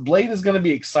 But Blade is going to be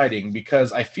exciting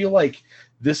because I feel like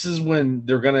this is when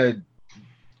they're going to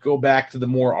go back to the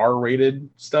more R-rated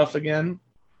stuff again.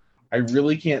 I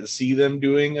really can't see them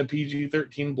doing a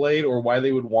PG-13 Blade or why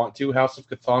they would want to. House of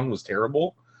Chthon was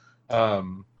terrible. I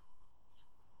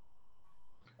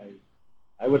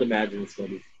would imagine it's going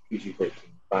to be PG-13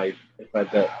 if I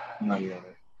bet money on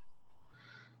it.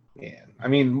 Yeah, I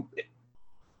mean,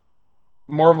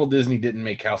 Marvel Disney didn't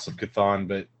make House of Chthon,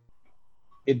 but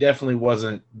it definitely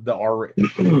wasn't the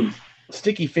R-rated.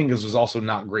 Sticky Fingers was also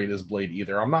not great as Blade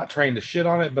either. I'm not trying to shit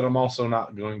on it, but I'm also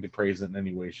not going to praise it in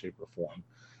any way, shape, or form.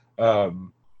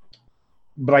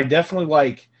 But I definitely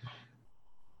like.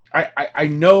 I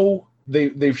know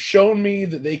they've shown me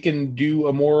that they can do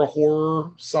a more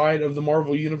horror side of the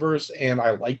Marvel universe, and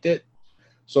I liked it.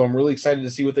 So I'm really excited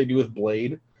to see what they do with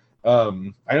Blade. I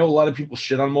know a lot of people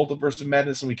shit on Multiverse of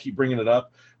Madness, and we keep bringing it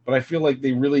up, but I feel like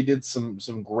they really did some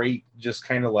great, just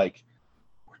kind of like,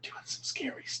 we're doing some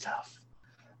scary stuff.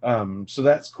 So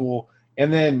that's cool.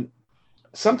 And then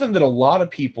something that a lot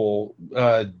of people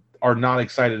are not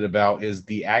excited about is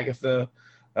the Agatha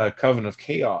Coven of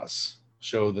Chaos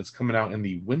show that's coming out in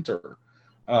the winter.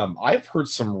 I've heard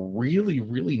some really,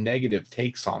 really negative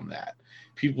takes on that.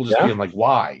 People just being like,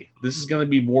 why? This is going to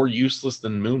be more useless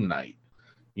than Moon Knight,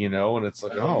 and it's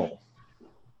like, oh.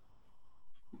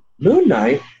 Moon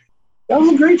Knight? That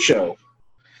was a great show.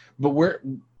 But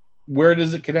where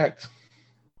does it connect?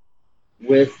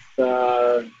 With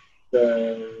the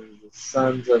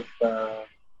Sons of... not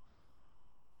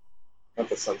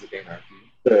the Sons of Anarchy.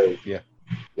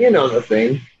 The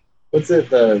thing. What's it?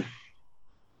 The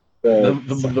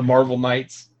Marvel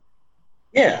Knights.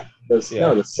 Yeah. No,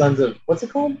 the Sons of, what's it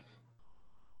called?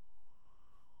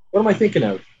 What am I thinking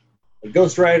of?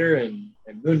 Ghost Rider and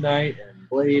Moon Knight and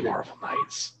Blade. Marvel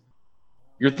Knights.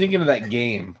 You're thinking of that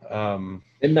game.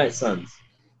 Midnight Suns.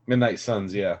 Midnight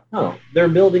Suns, yeah. No, they're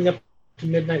building up to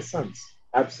Midnight Suns.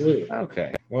 Absolutely.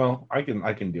 Okay. Well, I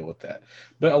can deal with that.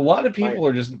 But a lot of people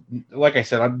are just, like I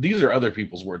said, these are other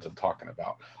people's words I'm talking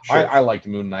about. Sure. I liked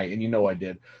Moon Knight, and I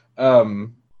did.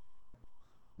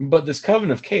 But this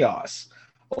Coven of Chaos,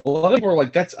 a lot of people are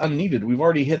like, that's unneeded. We've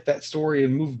already hit that story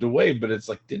and moved away. But it's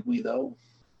like, did we though?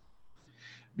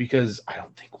 Because I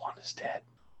don't think one is dead.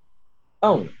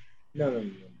 Oh, no.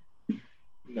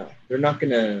 No, they're not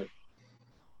gonna.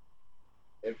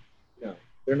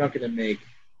 They're not gonna make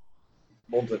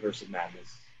Multiverse of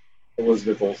Madness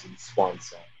Elizabeth Olsen's swan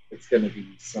song. It's gonna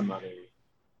be some other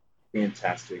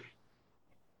fantastic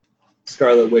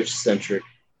Scarlet Witch centric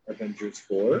Avengers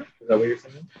 4. Is that what you're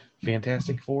saying?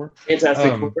 Fantastic Four.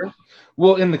 Fantastic Four.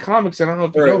 Well, in the comics, I don't know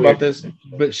if you know about this,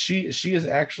 but she is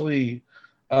actually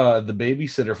the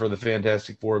babysitter for the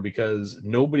Fantastic Four because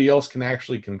nobody else can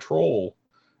actually control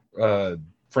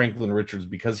Franklin Richards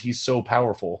because he's so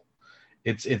powerful.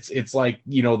 It's like,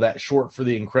 that short for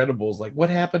the Incredibles, like what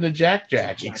happened to Jack,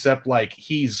 except like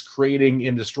he's creating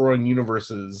and destroying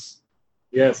universes.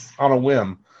 Yes. On a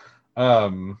whim.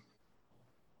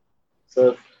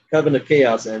 So Coven of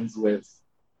Chaos ends with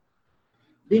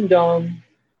Ding Dong.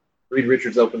 Reed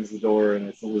Richards opens the door and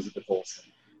it's Elizabeth Olsen.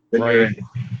 Then you're in.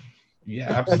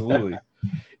 Yeah, absolutely.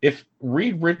 If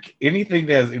anything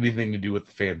that has anything to do with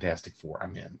the Fantastic Four,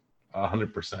 I'm in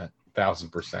 100%,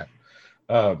 1,000%.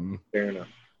 Fair enough.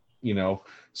 You know,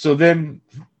 so then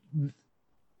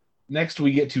next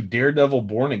we get to Daredevil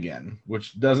Born Again,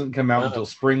 which doesn't come out until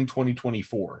spring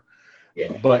 2024.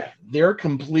 Yeah. But they're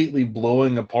completely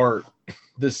blowing apart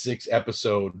the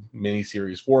 6-episode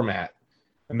miniseries format,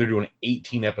 and they're doing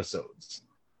 18 episodes.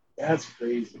 That's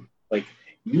crazy. Like,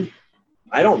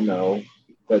 I don't know,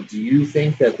 but do you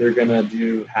think that they're gonna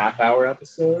do half-hour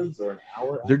episodes or an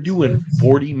hour? They're doing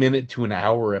 40-minute to an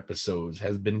hour episodes.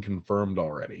 Has been confirmed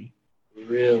already.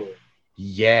 Really?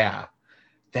 Yeah,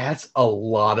 that's a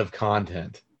lot of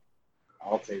content.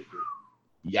 I'll take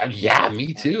it. Yeah,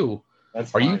 me too.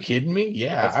 That's Are you kidding me?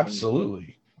 Yeah, that's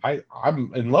absolutely.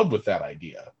 I'm in love with that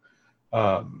idea.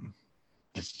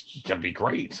 It's gonna be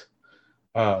great.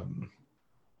 I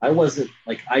wasn't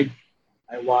like I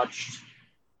watched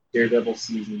Daredevil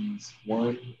seasons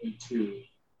 1 and 2,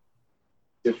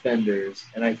 Defenders,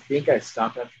 and I think I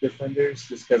stopped after Defenders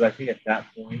just because I think at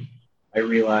that point I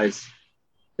realized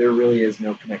there really is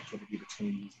no connectivity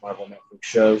between these Marvel Netflix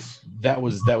shows. That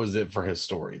was it for his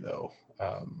story, though.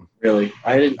 Really,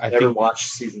 I never watched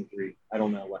season 3. I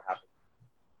don't know what happened.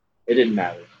 It didn't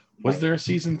matter. Was there a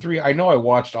season 3? I know I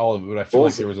watched all of it, but I feel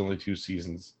like there was only 2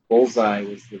 seasons. Bullseye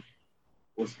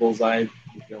was Bullseye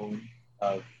the villain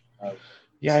of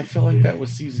yeah, I feel like that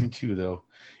was season 2 though.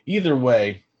 Either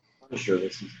way, I'm sure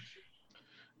this season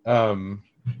 2.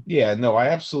 Yeah, no, I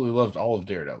absolutely loved all of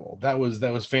Daredevil. That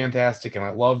was fantastic, and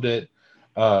I loved it.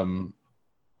 I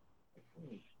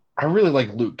really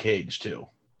like Luke Cage too.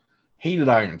 Hated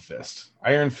Iron Fist.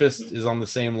 Iron Fist is on the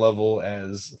same level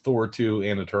as Thor 2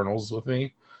 and Eternals with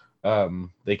me.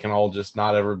 They can all just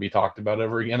not ever be talked about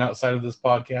ever again outside of this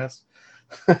podcast.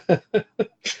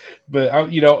 But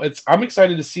I'm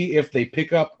excited to see if they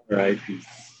pick up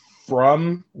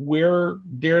from where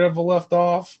Daredevil left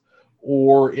off,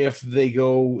 or if they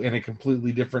go in a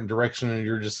completely different direction and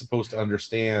you're just supposed to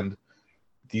understand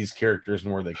these characters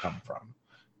and where they come from.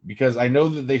 Because I know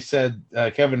that they said,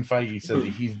 Kevin Feige said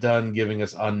that he's done giving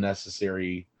us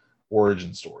unnecessary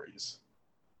origin stories.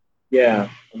 Yeah,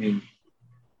 I mean,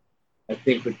 I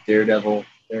think with Daredevil,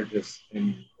 they're just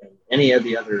in any of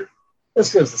the other.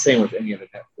 This goes the same with any of the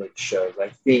Netflix shows. I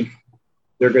think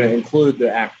they're going to include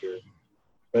the actor,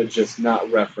 but just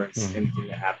not reference anything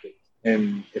that happened.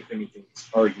 And if anything,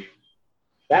 argue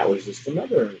that was just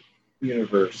another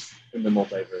universe in the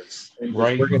multiverse, and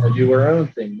we're going to do our own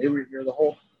thing. They were here the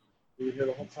whole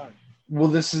time. Well,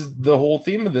 this is the whole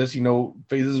theme of this.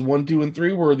 Phases 1, 2, and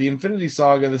 3 were the Infinity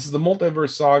Saga. This is the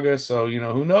multiverse saga. So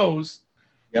who knows?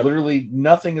 Yep. Literally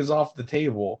nothing is off the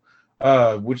table,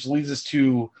 which leads us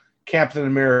to Captain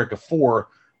America 4,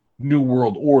 New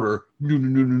World Order,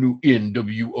 new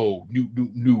NWO,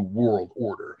 new World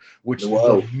Order, which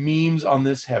the memes on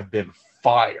this have been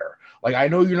fire. Like, I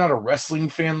know you're not a wrestling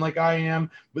fan like I am,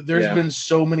 but there's been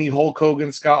so many Hulk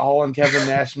Hogan, Scott Hall, and Kevin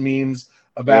Nash memes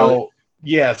about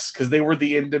yes, because they were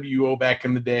the NWO back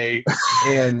in the day,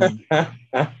 and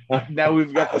now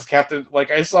we've got this Captain. Like,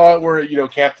 I saw it where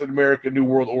Captain America, New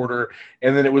World Order,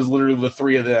 and then it was literally the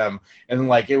 3 of them, and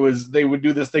they would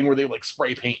do this thing where they like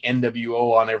spray paint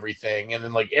NWO on everything, and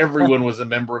then like everyone was a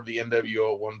member of the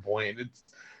NWO at one point.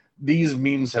 These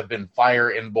memes have been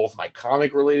fire in both my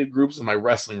comic related groups and my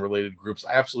wrestling related groups.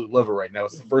 I absolutely love it right now.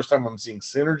 It's the first time I'm seeing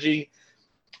synergy.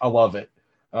 I love it.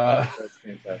 That's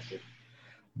fantastic.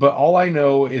 But all I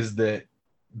know is that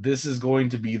this is going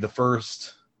to be the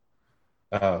first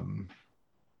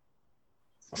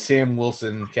Sam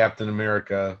Wilson, Captain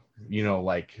America,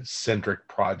 centric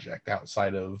project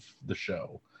outside of the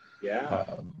show. Yeah.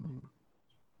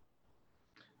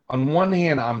 On one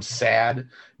hand, I'm sad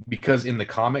because in the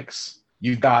comics,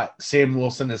 you've got Sam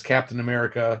Wilson as Captain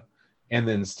America and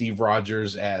then Steve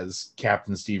Rogers as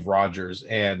Captain Steve Rogers.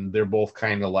 And they're both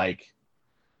kind of like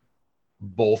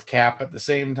both Cap at the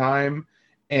same time.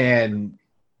 And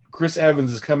Chris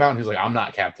Evans has come out and he's like, I'm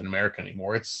not Captain America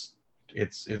anymore. It's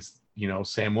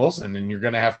Sam Wilson, and you're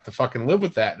going to have to fucking live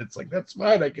with that. And it's like, that's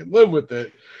fine. I can live with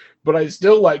it. But I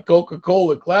still like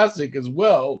Coca-Cola Classic as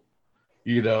well,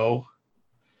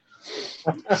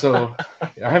 So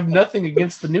I have nothing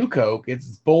against the new Coke.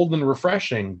 It's bold and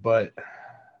refreshing, but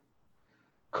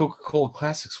Coca-Cola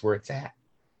Classic's where it's at.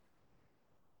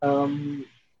 I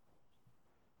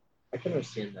can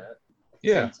understand that.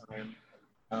 Yeah. At the same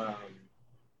time,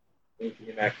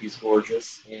 Anthony Mackie's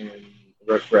gorgeous and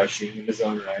refreshing in his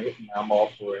own right, and I'm all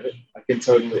for it. I can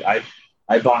totally. I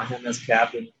bought him as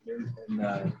Cap and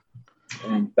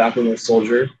Falcon Winter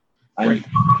Soldier. I'm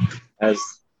as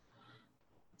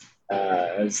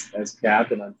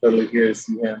Cap, and I'm totally here to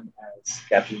see him as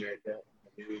Captain America.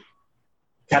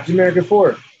 Captain America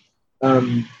 4.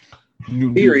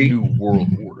 New World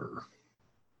Order.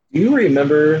 Do you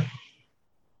remember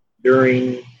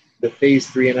during the Phase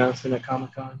 3 announcement at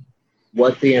Comic-Con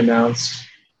what they announced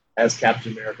as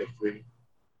Captain America 3? Do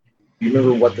you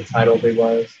remember what the title they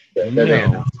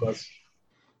announced was?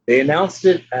 They announced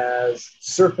it as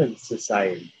Serpent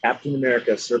Society, Captain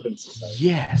America Serpent Society.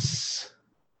 Yes.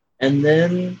 And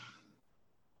then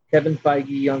Kevin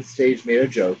Feige on stage made a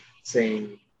joke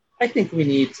saying, I think we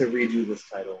need to redo this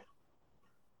title.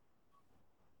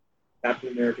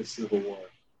 Captain America Civil War.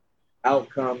 Out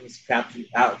comes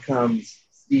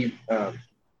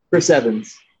Chris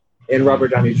Evans and Robert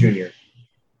Downey Jr.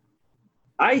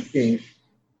 I think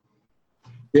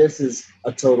this is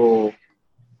a total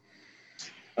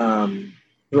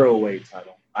throwaway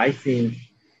title. I think,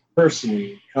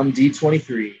 personally, come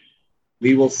D23,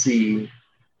 we will see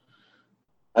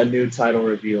a new title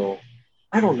reveal.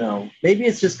 I don't know. Maybe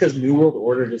it's just because New World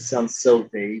Order just sounds so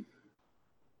vague.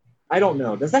 I don't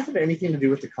know. Does that have anything to do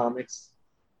with the comics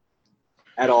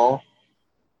at all?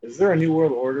 Is there a New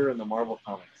World Order in the Marvel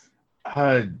comics?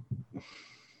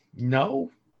 No.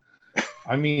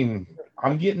 I mean,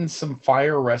 I'm getting some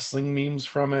fire wrestling memes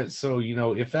from it, so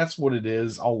if that's what it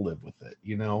is, I'll live with it.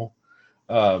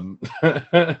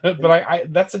 But I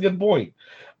that's a good point.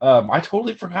 I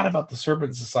totally forgot about the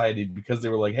Serpent Society because they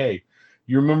were like, hey,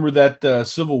 you remember that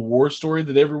Civil War story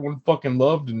that everyone fucking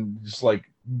loved and just like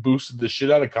boosted the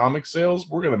shit out of comic sales?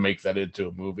 We're gonna make that into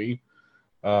a movie.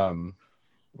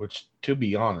 Which, to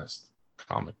be honest,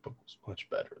 comic book was much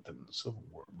better than the Civil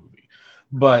War movie.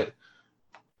 But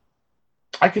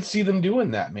I could see them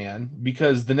doing that, man,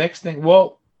 because the next thing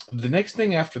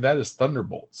after that is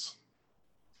Thunderbolts.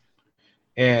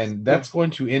 And that's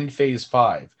going to end Phase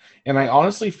 5. And I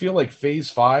honestly feel like Phase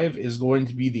 5 is going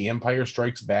to be the Empire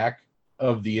Strikes Back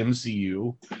of the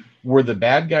MCU, where the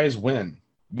bad guys win.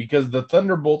 Because the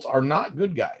Thunderbolts are not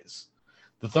good guys.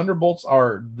 The Thunderbolts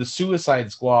are the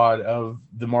Suicide Squad of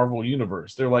the Marvel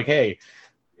Universe. They're like, hey,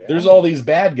 there's all these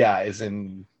bad guys,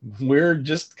 and we're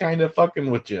just kind of fucking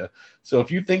with you. So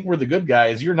if you think we're the good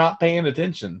guys, you're not paying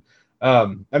attention.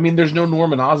 I mean, there's no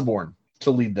Norman Osborn to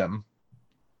lead them.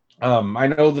 I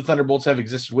know the Thunderbolts have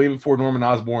existed way before Norman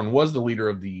Osborn was the leader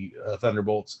of the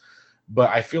Thunderbolts,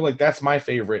 but I feel like that's my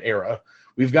favorite era.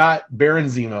 We've got Baron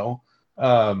Zemo.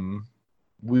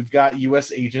 We've got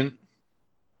U.S. Agent.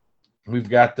 We've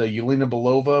got Yelena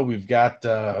Belova. We've got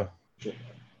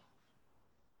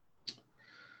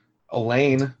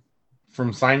Elaine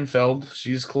from Seinfeld.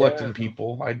 She's collecting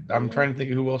people. I'm trying to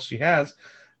think of who else she has,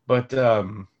 but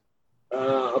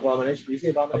Abomination. Did you say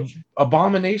Abomination?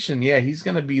 Abomination. Yeah, he's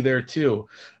going to be there too.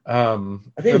 I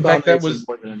think Abomination was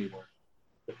more than anyone.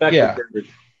 The fact that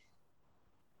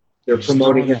they're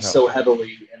promoting him so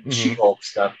heavily and She-Hulk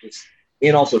stuff,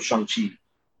 and also Shang-Chi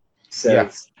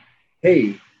says,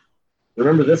 "Hey,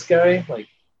 remember this guy? Like,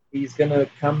 he's gonna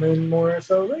come in more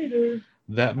so later."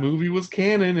 That movie was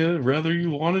canon, whether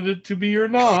you wanted it to be or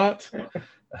not.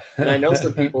 And I know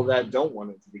some people that don't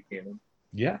want it to be canon.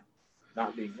 Yeah.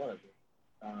 Not being one of them.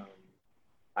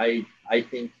 I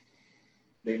think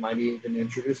they might even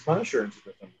introduce Punisher into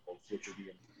the Thunderbolts, which would be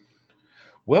amazing.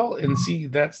 Well, and see,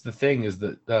 that's the thing is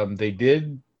that they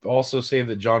did also say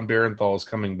that John Barenthal is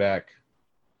coming back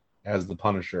as the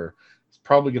Punisher. It's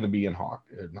probably going to be in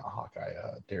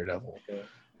Daredevil. Okay.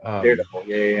 Daredevil,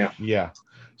 yeah.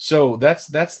 So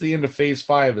that's the end of Phase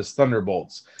 5 is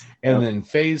Thunderbolts, and then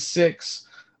Phase 6,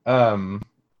 they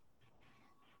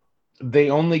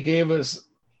only gave us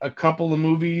a couple of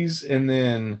movies, and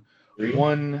then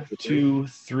 1, 2,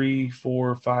 3,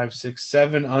 4, 5, 6,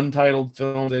 7 untitled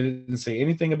films. They didn't say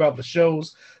anything about the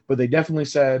shows, but they definitely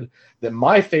said that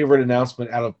my favorite announcement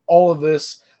out of all of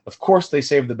this, of course, they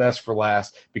saved the best for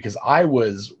last, because I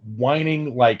was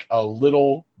whining like a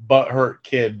little butthurt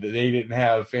kid that they didn't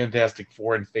have Fantastic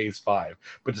Four in Phase 5.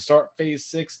 But to start Phase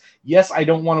 6, yes, I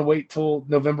don't want to wait till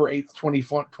November 8th,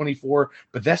 2024,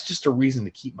 but that's just a reason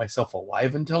to keep myself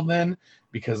alive until then,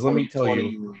 because let me tell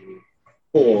you,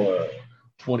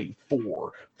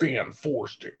 24 Fan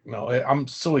Forster. No, I'm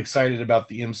so excited about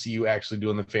the MCU actually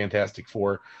doing the Fantastic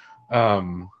Four.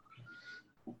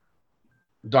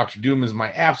 Dr. Doom is my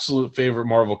absolute favorite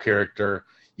Marvel character.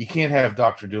 You can't have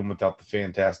Dr. Doom without the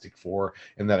Fantastic Four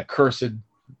and that accursed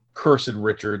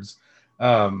Richards.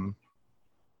 I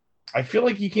feel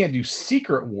like you can't do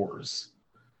Secret Wars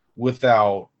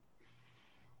without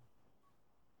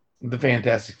the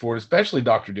Fantastic Four, especially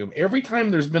Dr. Doom. Every time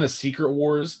there's been a Secret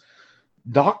Wars,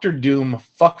 Dr. Doom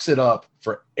fucks it up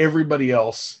for everybody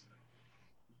else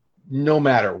no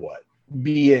matter what.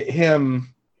 Be it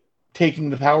him taking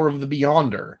the power of the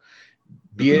Beyonder,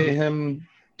 be it him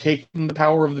taking the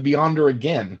power of the Beyonder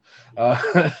again.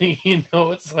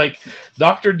 It's like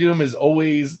Doctor Doom is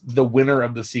always the winner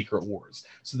of the Secret Wars.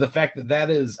 So the fact that that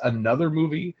is another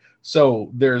movie.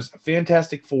 So there's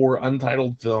Fantastic Four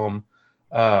untitled film,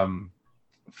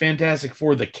 Fantastic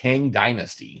Four: The Kang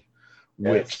Dynasty,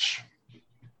 which,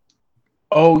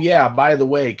 oh yeah, by the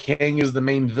way, Kang is the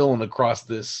main villain across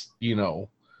this, confirmed.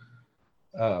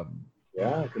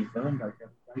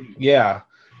 Yeah,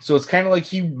 so it's kind of like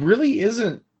he really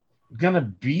isn't gonna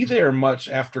be there much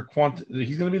after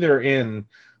He's gonna be there in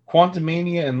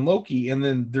Quantumania and Loki, and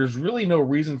then there's really no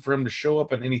reason for him to show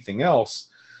up in anything else,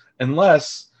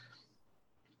 unless,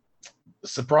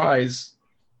 surprise,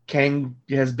 Kang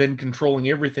has been controlling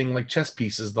everything like chess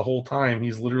pieces the whole time.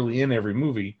 He's literally in every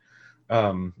movie.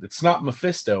 It's not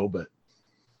Mephisto, but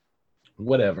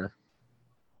whatever.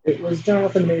 It was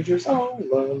Jonathan Majors all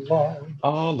along.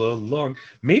 All along.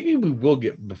 Maybe we will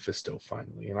get Mephisto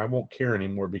finally, and I won't care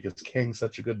anymore because Kang's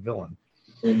such a good villain.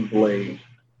 In Blade.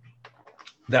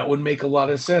 That would make a lot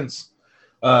of sense.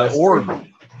 Or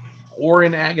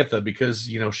in Agatha, because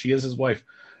she is his wife.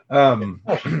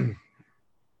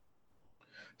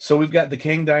 So we've got the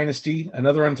Kang Dynasty,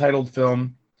 another untitled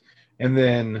film, and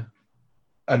then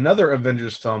another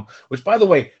Avengers film, which, by the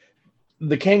way,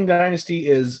 the Kang Dynasty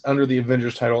is under the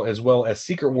Avengers title, as well as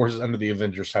Secret Wars is under the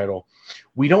Avengers title.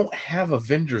 We don't have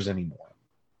Avengers anymore.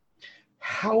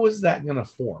 How is that going to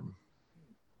form?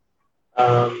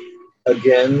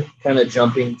 Again, kind of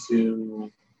jumping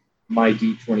to my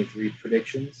D23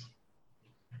 predictions.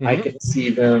 Mm-hmm. I can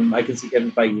see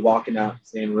Kevin Feige walking out and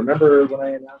saying, "Remember when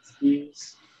I announced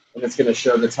these?" And it's going to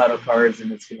show the title cards,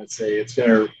 and it's going to say,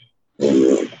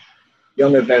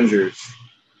 Young Avengers,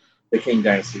 the King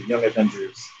Dynasty, Young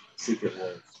Avengers, Secret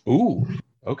Wars. Ooh,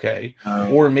 okay.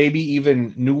 Or maybe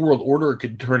even New World Order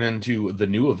could turn into the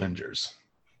New Avengers.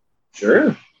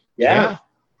 Sure. Yeah.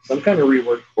 Some kind of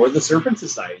rework. Or the Serpent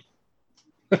Society.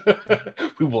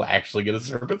 We will actually get a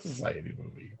Serpent Society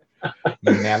movie.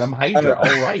 Madam Hydra,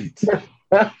 all right.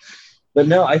 But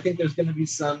no, I think there's going to be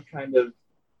some kind of,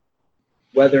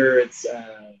 whether it's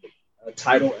a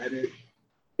title edit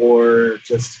or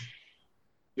just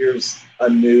here's a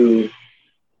new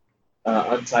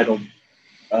untitled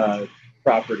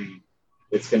property.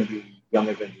 It's going to be Young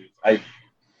Avengers.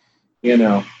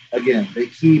 Again, they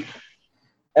keep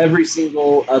every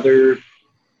single other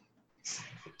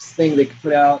thing they could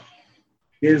put out.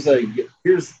 Here's the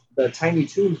Tiny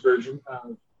Toons version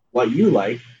of what you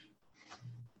like.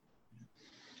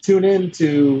 Tune in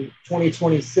to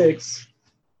 2026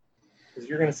 because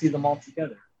you're going to see them all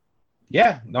together.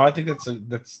 Yeah, no, I think that's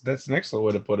an excellent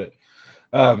way to put it,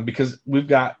 because we've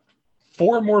got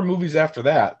 4 more movies after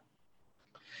that,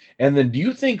 and then do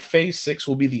you think Phase 6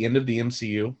 will be the end of the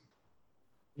MCU?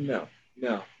 No.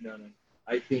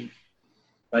 I think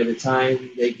by the time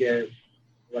they get,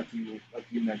 like you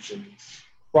mentioned,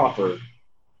 proper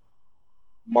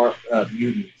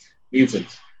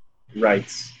mutant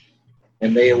rights,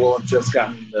 and they will have just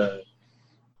gotten the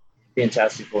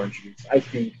Fantastic Four introduced, I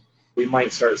think we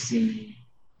might start seeing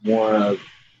more of,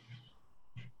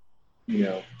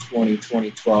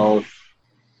 2012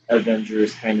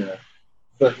 Avengers kind of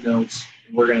footnotes.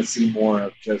 We're going to see more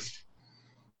of just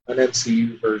an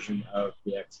MCU version of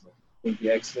the X-Men. I think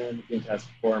the X-Men, the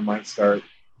Fantastic Four might start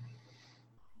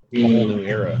being a whole new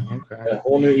era. Okay. A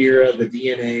whole new era, the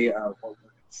DNA of what we're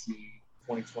going to see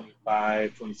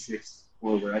 2025, 26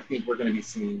 forward. I think we're going to be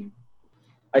seeing,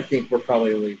 we're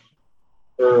probably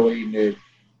early, mid,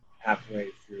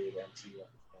 halfway through the MCU.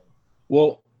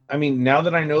 Well, I mean, now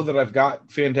that I know that I've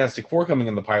got Fantastic Four coming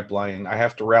in the pipeline, I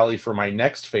have to rally for my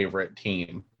next favorite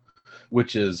team,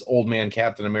 which is Old Man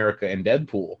Captain America and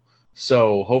Deadpool.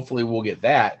 So hopefully we'll get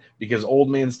that, because Old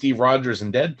Man Steve Rogers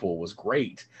and Deadpool was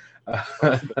great.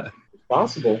 It's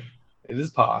possible. It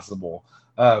is possible.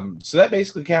 So that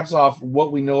basically caps off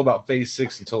what we know about Phase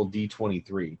 6 until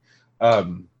D23.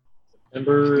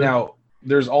 Now,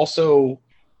 there's also...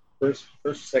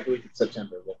 Second week of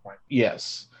September. We'll find.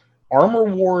 Yes. Armor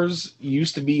Wars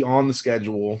used to be on the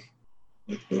schedule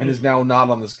and is now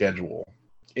not on the schedule.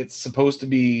 It's supposed to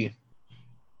be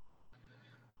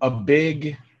a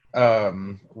big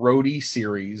roadie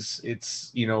series.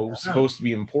 It's, supposed to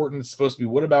be important. It's supposed to be,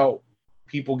 what about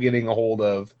people getting a hold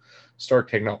of Stark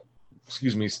technology?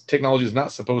 Technology is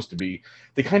not supposed to be.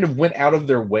 They kind of went out of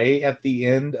their way at the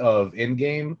end of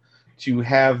Endgame to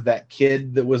have that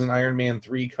kid that was in Iron Man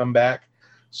 3 come back.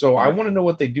 So I want to know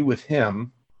what they do with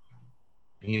him,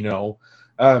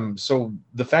 So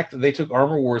the fact that they took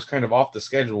Armor Wars kind of off the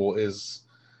schedule is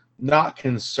not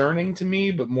concerning to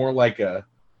me, but more like a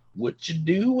what you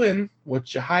doing,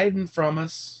 what you hiding from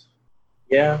us.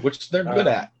 Yeah, which they're good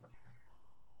at.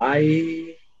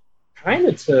 I kind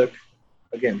of took,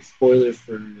 again, spoilers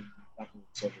for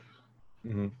Soldier.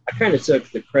 Mm-hmm. I kind of took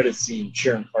the credit scene,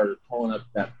 Sharon Carter calling up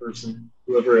that person,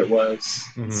 whoever it was,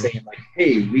 and saying like,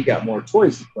 "Hey, we got more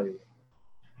toys to play with."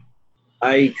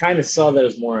 I kind of saw that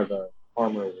as more of a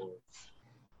Armor Wars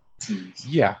tease.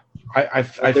 Yeah, I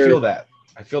feel that.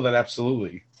 I feel that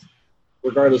absolutely.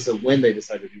 Regardless of when they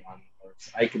decide to do Armor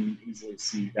Wars, I can easily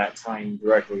see that tying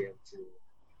directly into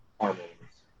Armor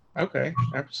Wars. Okay,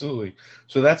 absolutely.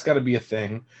 So that's got to be a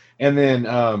thing. And then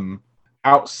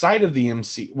outside of the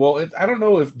MCU, well, I don't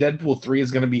know if Deadpool 3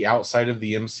 is going to be outside of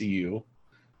the MCU,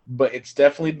 but it's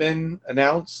definitely been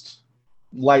announced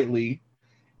lightly.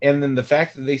 And then the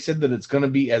fact that they said that it's going to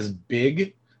be as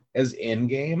big as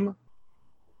Endgame,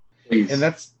 Please. and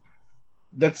that's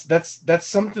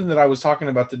something that I was talking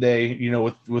about today. You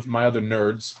know, with my other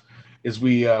nerds, is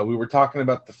we were talking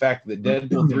about the fact that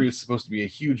Deadpool 3 is supposed to be a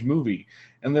huge movie,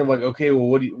 and they're like, okay, well,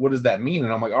 what does that mean?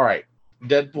 And I'm like, all right,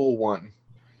 Deadpool 1,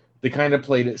 they kind of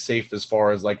played it safe as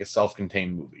far as like a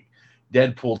self-contained movie.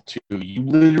 Deadpool 2, you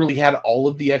literally had all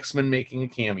of the X-Men making a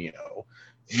cameo.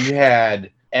 You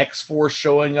had X-Force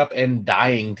showing up and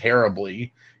dying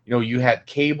terribly. You know, you had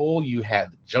Cable, you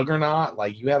had Juggernaut,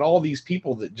 like you had all these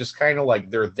people that just kind of like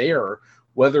they're there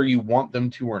whether you want them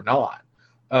to or not.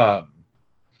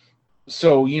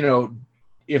 So, you know,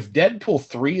 if Deadpool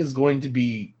 3 is going to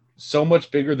be so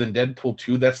much bigger than Deadpool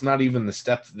 2, that's not even the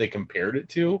step that they compared it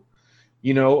to,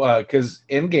 you know, because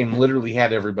Endgame literally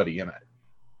had everybody in it.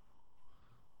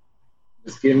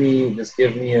 Just give me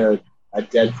a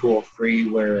Deadpool 3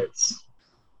 where it's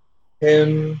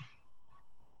him,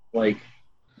 like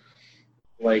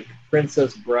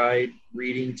Princess Bride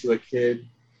reading to a kid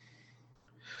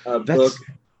a book.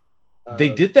 They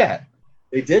did that.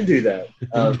 They did do that.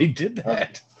 They did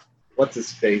that. What's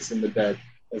his face in the bed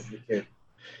as the kid?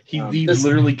 He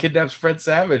literally kidnaps Fred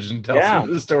Savage and tells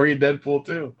him the story of Deadpool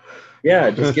 2.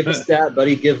 Yeah, just give us that.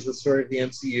 Buddy gives the story of the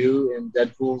MCU in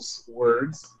Deadpool's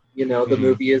words. You know, the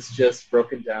movie is just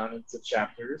broken down into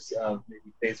chapters of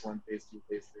maybe phase 1, phase 2,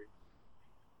 phase 3,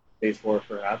 phase 4,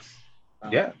 perhaps.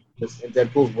 Just in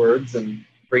Deadpool's words, and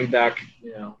bring back,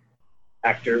 you know,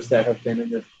 actors that have been in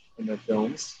the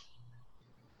films,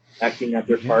 acting out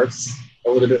their parts a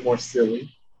little bit more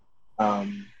silly.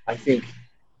 I think,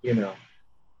 you know,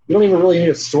 you don't even really need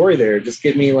a story there. Just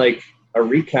give me like a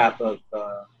recap of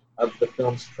the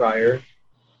films prior.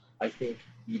 I think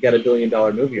you got $1 billion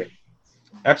movie.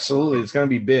 Absolutely, it's going to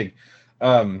be big.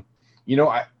 You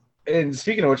know, and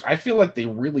speaking of which, I feel like they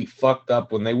really fucked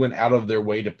up when they went out of their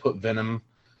way to put Tom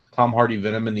Hardy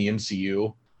Venom in the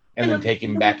MCU and then take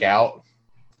him back out.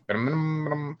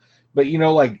 But you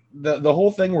know, like the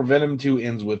whole thing where Venom 2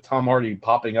 ends with Tom Hardy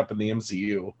popping up in the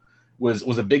MCU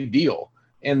was a big deal.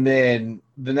 And then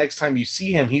the next time you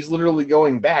see him, he's literally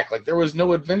going back. Like there was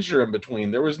no adventure in between.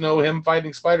 There was no him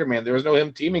fighting Spider-Man. There was no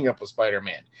him teaming up with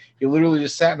Spider-Man. He literally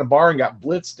just sat in a bar and got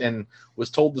blitzed and was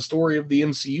told the story of the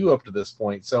MCU up to this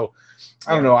point. So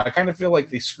I don't know. I kind of feel like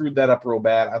they screwed that up real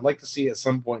bad. I'd like to see at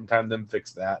some point in time them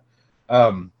fix that.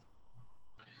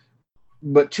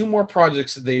 But 2 more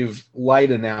projects that they've light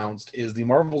announced is the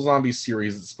Marvel Zombies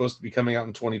series that's supposed to be coming out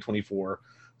in 2024.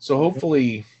 So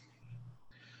hopefully,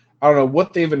 I don't know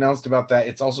what they've announced about that.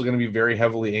 It's also going to be very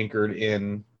heavily anchored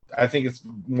in, I think it's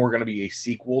more going to be a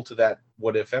sequel to that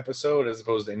What If episode as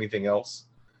opposed to anything else.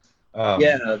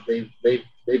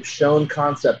 They've shown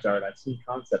concept art. I've seen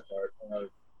concept art of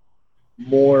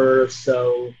more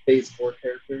so Phase 4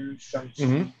 characters,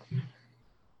 Shang-Chi,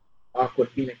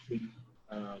 Aquafina King,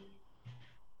 I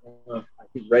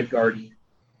think Red Guardian.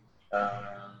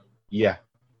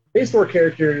 Phase 4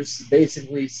 characters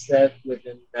basically set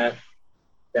within that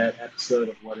episode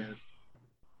of What If,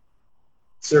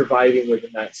 surviving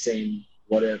within that same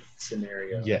What If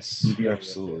scenario. Yes,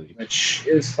 absolutely. Which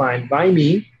is fine by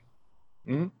me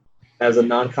as a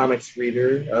non-comics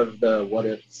reader of the What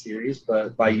If series,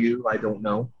 but by you, I don't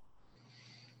know.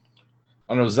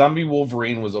 I don't know. Zombie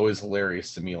Wolverine was always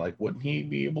hilarious to me. Like, wouldn't he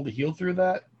be able to heal through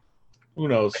that? Who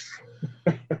knows?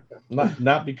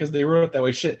 Not because they wrote it that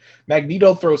way. Shit.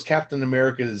 Magneto throws Captain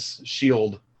America's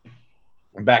shield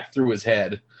back through his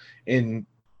head, and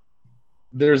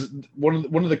there's one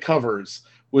of the covers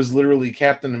was literally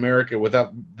Captain America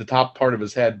without the top part of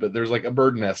his head, but there's like a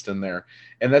bird nest in there,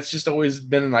 and that's just always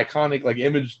been an iconic like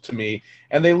image to me.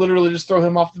 And they literally just throw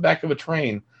him off the back of a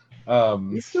train.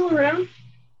 He's still around.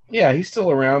 Yeah, he's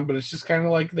still around, but it's just kind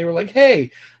of like they were like,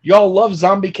 "Hey, y'all love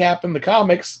Zombie Cap in the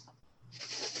comics."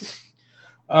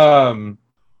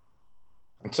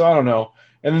 So I don't know.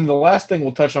 And then the last thing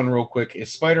we'll touch on real quick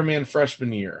is Spider-Man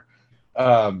freshman year.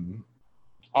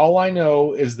 All I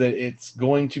know is that it's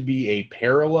going to be a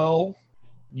parallel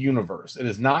universe. It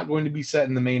is not going to be set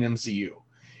in the main MCU.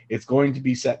 It's going to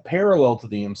be set parallel to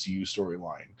the MCU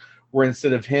storyline, where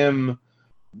instead of him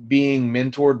being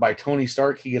mentored by Tony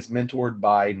Stark, he gets mentored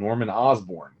by Norman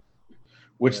Osborn,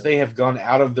 which they have gone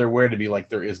out of their way to be like,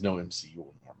 there is no MCU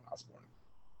with Norman Osborn.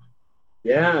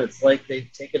 Yeah, it's like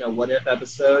they've taken a What If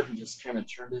episode and just kind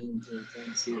of turned it into its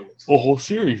own series. A whole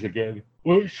series again.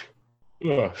 Which,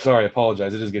 sorry, I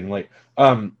apologize. It is getting late.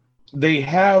 They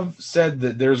have said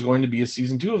that there's going to be a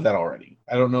season 2 of that already.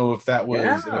 I don't know if that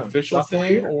was an official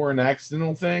thing or an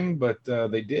accidental thing, but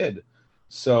they did.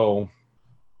 So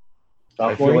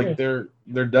I feel like they're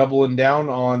doubling down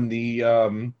on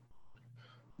the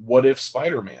What If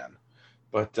Spider-Man.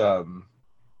 But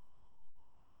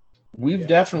we've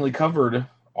definitely covered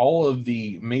all of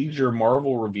the major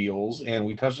Marvel reveals, and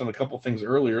we touched on a couple things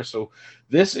earlier. So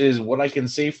this is what I can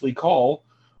safely call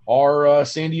our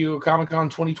San Diego Comic-Con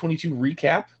 2022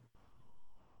 recap.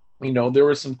 You know, there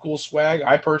was some cool swag.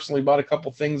 I personally bought a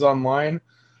couple things online.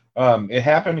 It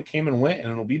happened, it came and went,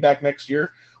 and it'll be back next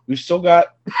year. We've still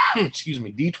got, excuse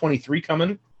me, D23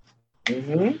 coming.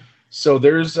 Mm-hmm. So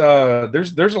there's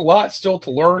a lot still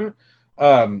to learn.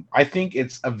 I think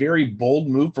it's a very bold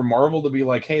move for Marvel to be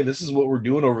like, hey, this is what we're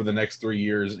doing over the next 3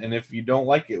 years, and if you don't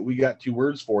like it, we got 2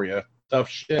 words for you. Tough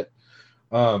shit.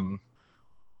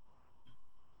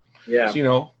 Yeah. So, you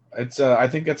know, it's I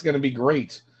think that's going to be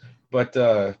great. But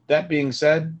that being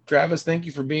said, Travis, thank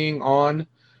you for being on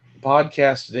the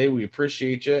podcast today. We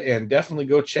appreciate you, and definitely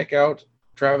go check out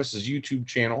Travis's YouTube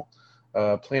channel,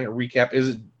 Planet Recap. Is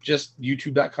it just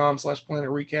youtube.com/Planet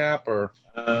Recap or?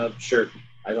 Sure.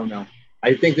 I don't know.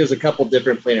 I think there's a couple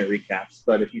different Planet Recaps,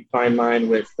 but if you find mine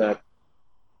with the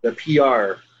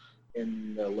PR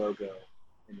in the logo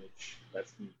image,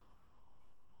 that's me.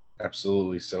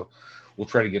 Absolutely. So we'll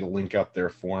try to get a link out there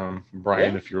for him.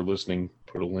 Brian, if you're listening,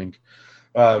 put a link.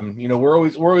 You know, we're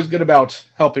always good about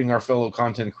helping our fellow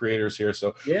content creators here.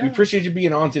 So we appreciate you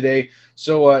being on today.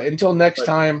 So until next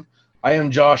time, I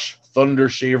am Josh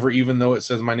Thundershaver, even though it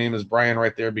says my name is Brian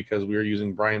right there because we are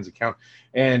using Brian's account.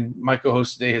 And my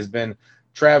co-host today has been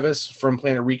Travis from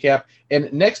Planet Recap.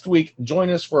 And next week, join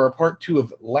us for our part 2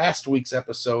 of last week's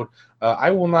episode. I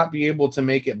will not be able to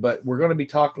make it, but we're going to be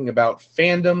talking about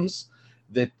fandoms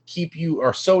that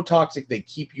are so toxic they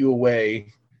keep you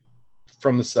away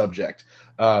from the subject.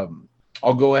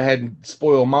 I'll go ahead and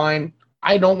spoil mine.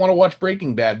 I don't want to watch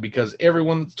Breaking Bad because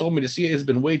everyone that's told me to see it has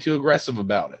been way too aggressive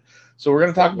about it. So we're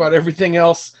going to talk about everything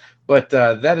else, but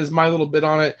that is my little bit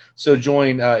on it. So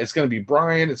join. It's going to be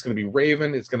Brian. It's going to be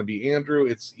Raven. It's going to be Andrew.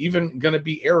 It's even going to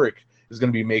be Eric is going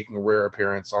to be making a rare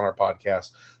appearance on our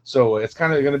podcast. So it's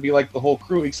kind of going to be like the whole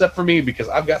crew, except for me because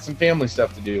I've got some family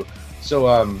stuff to do.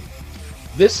 So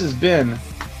this has been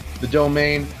The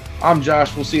Domain. I'm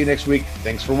Josh. We'll see you next week.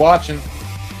 Thanks for watching.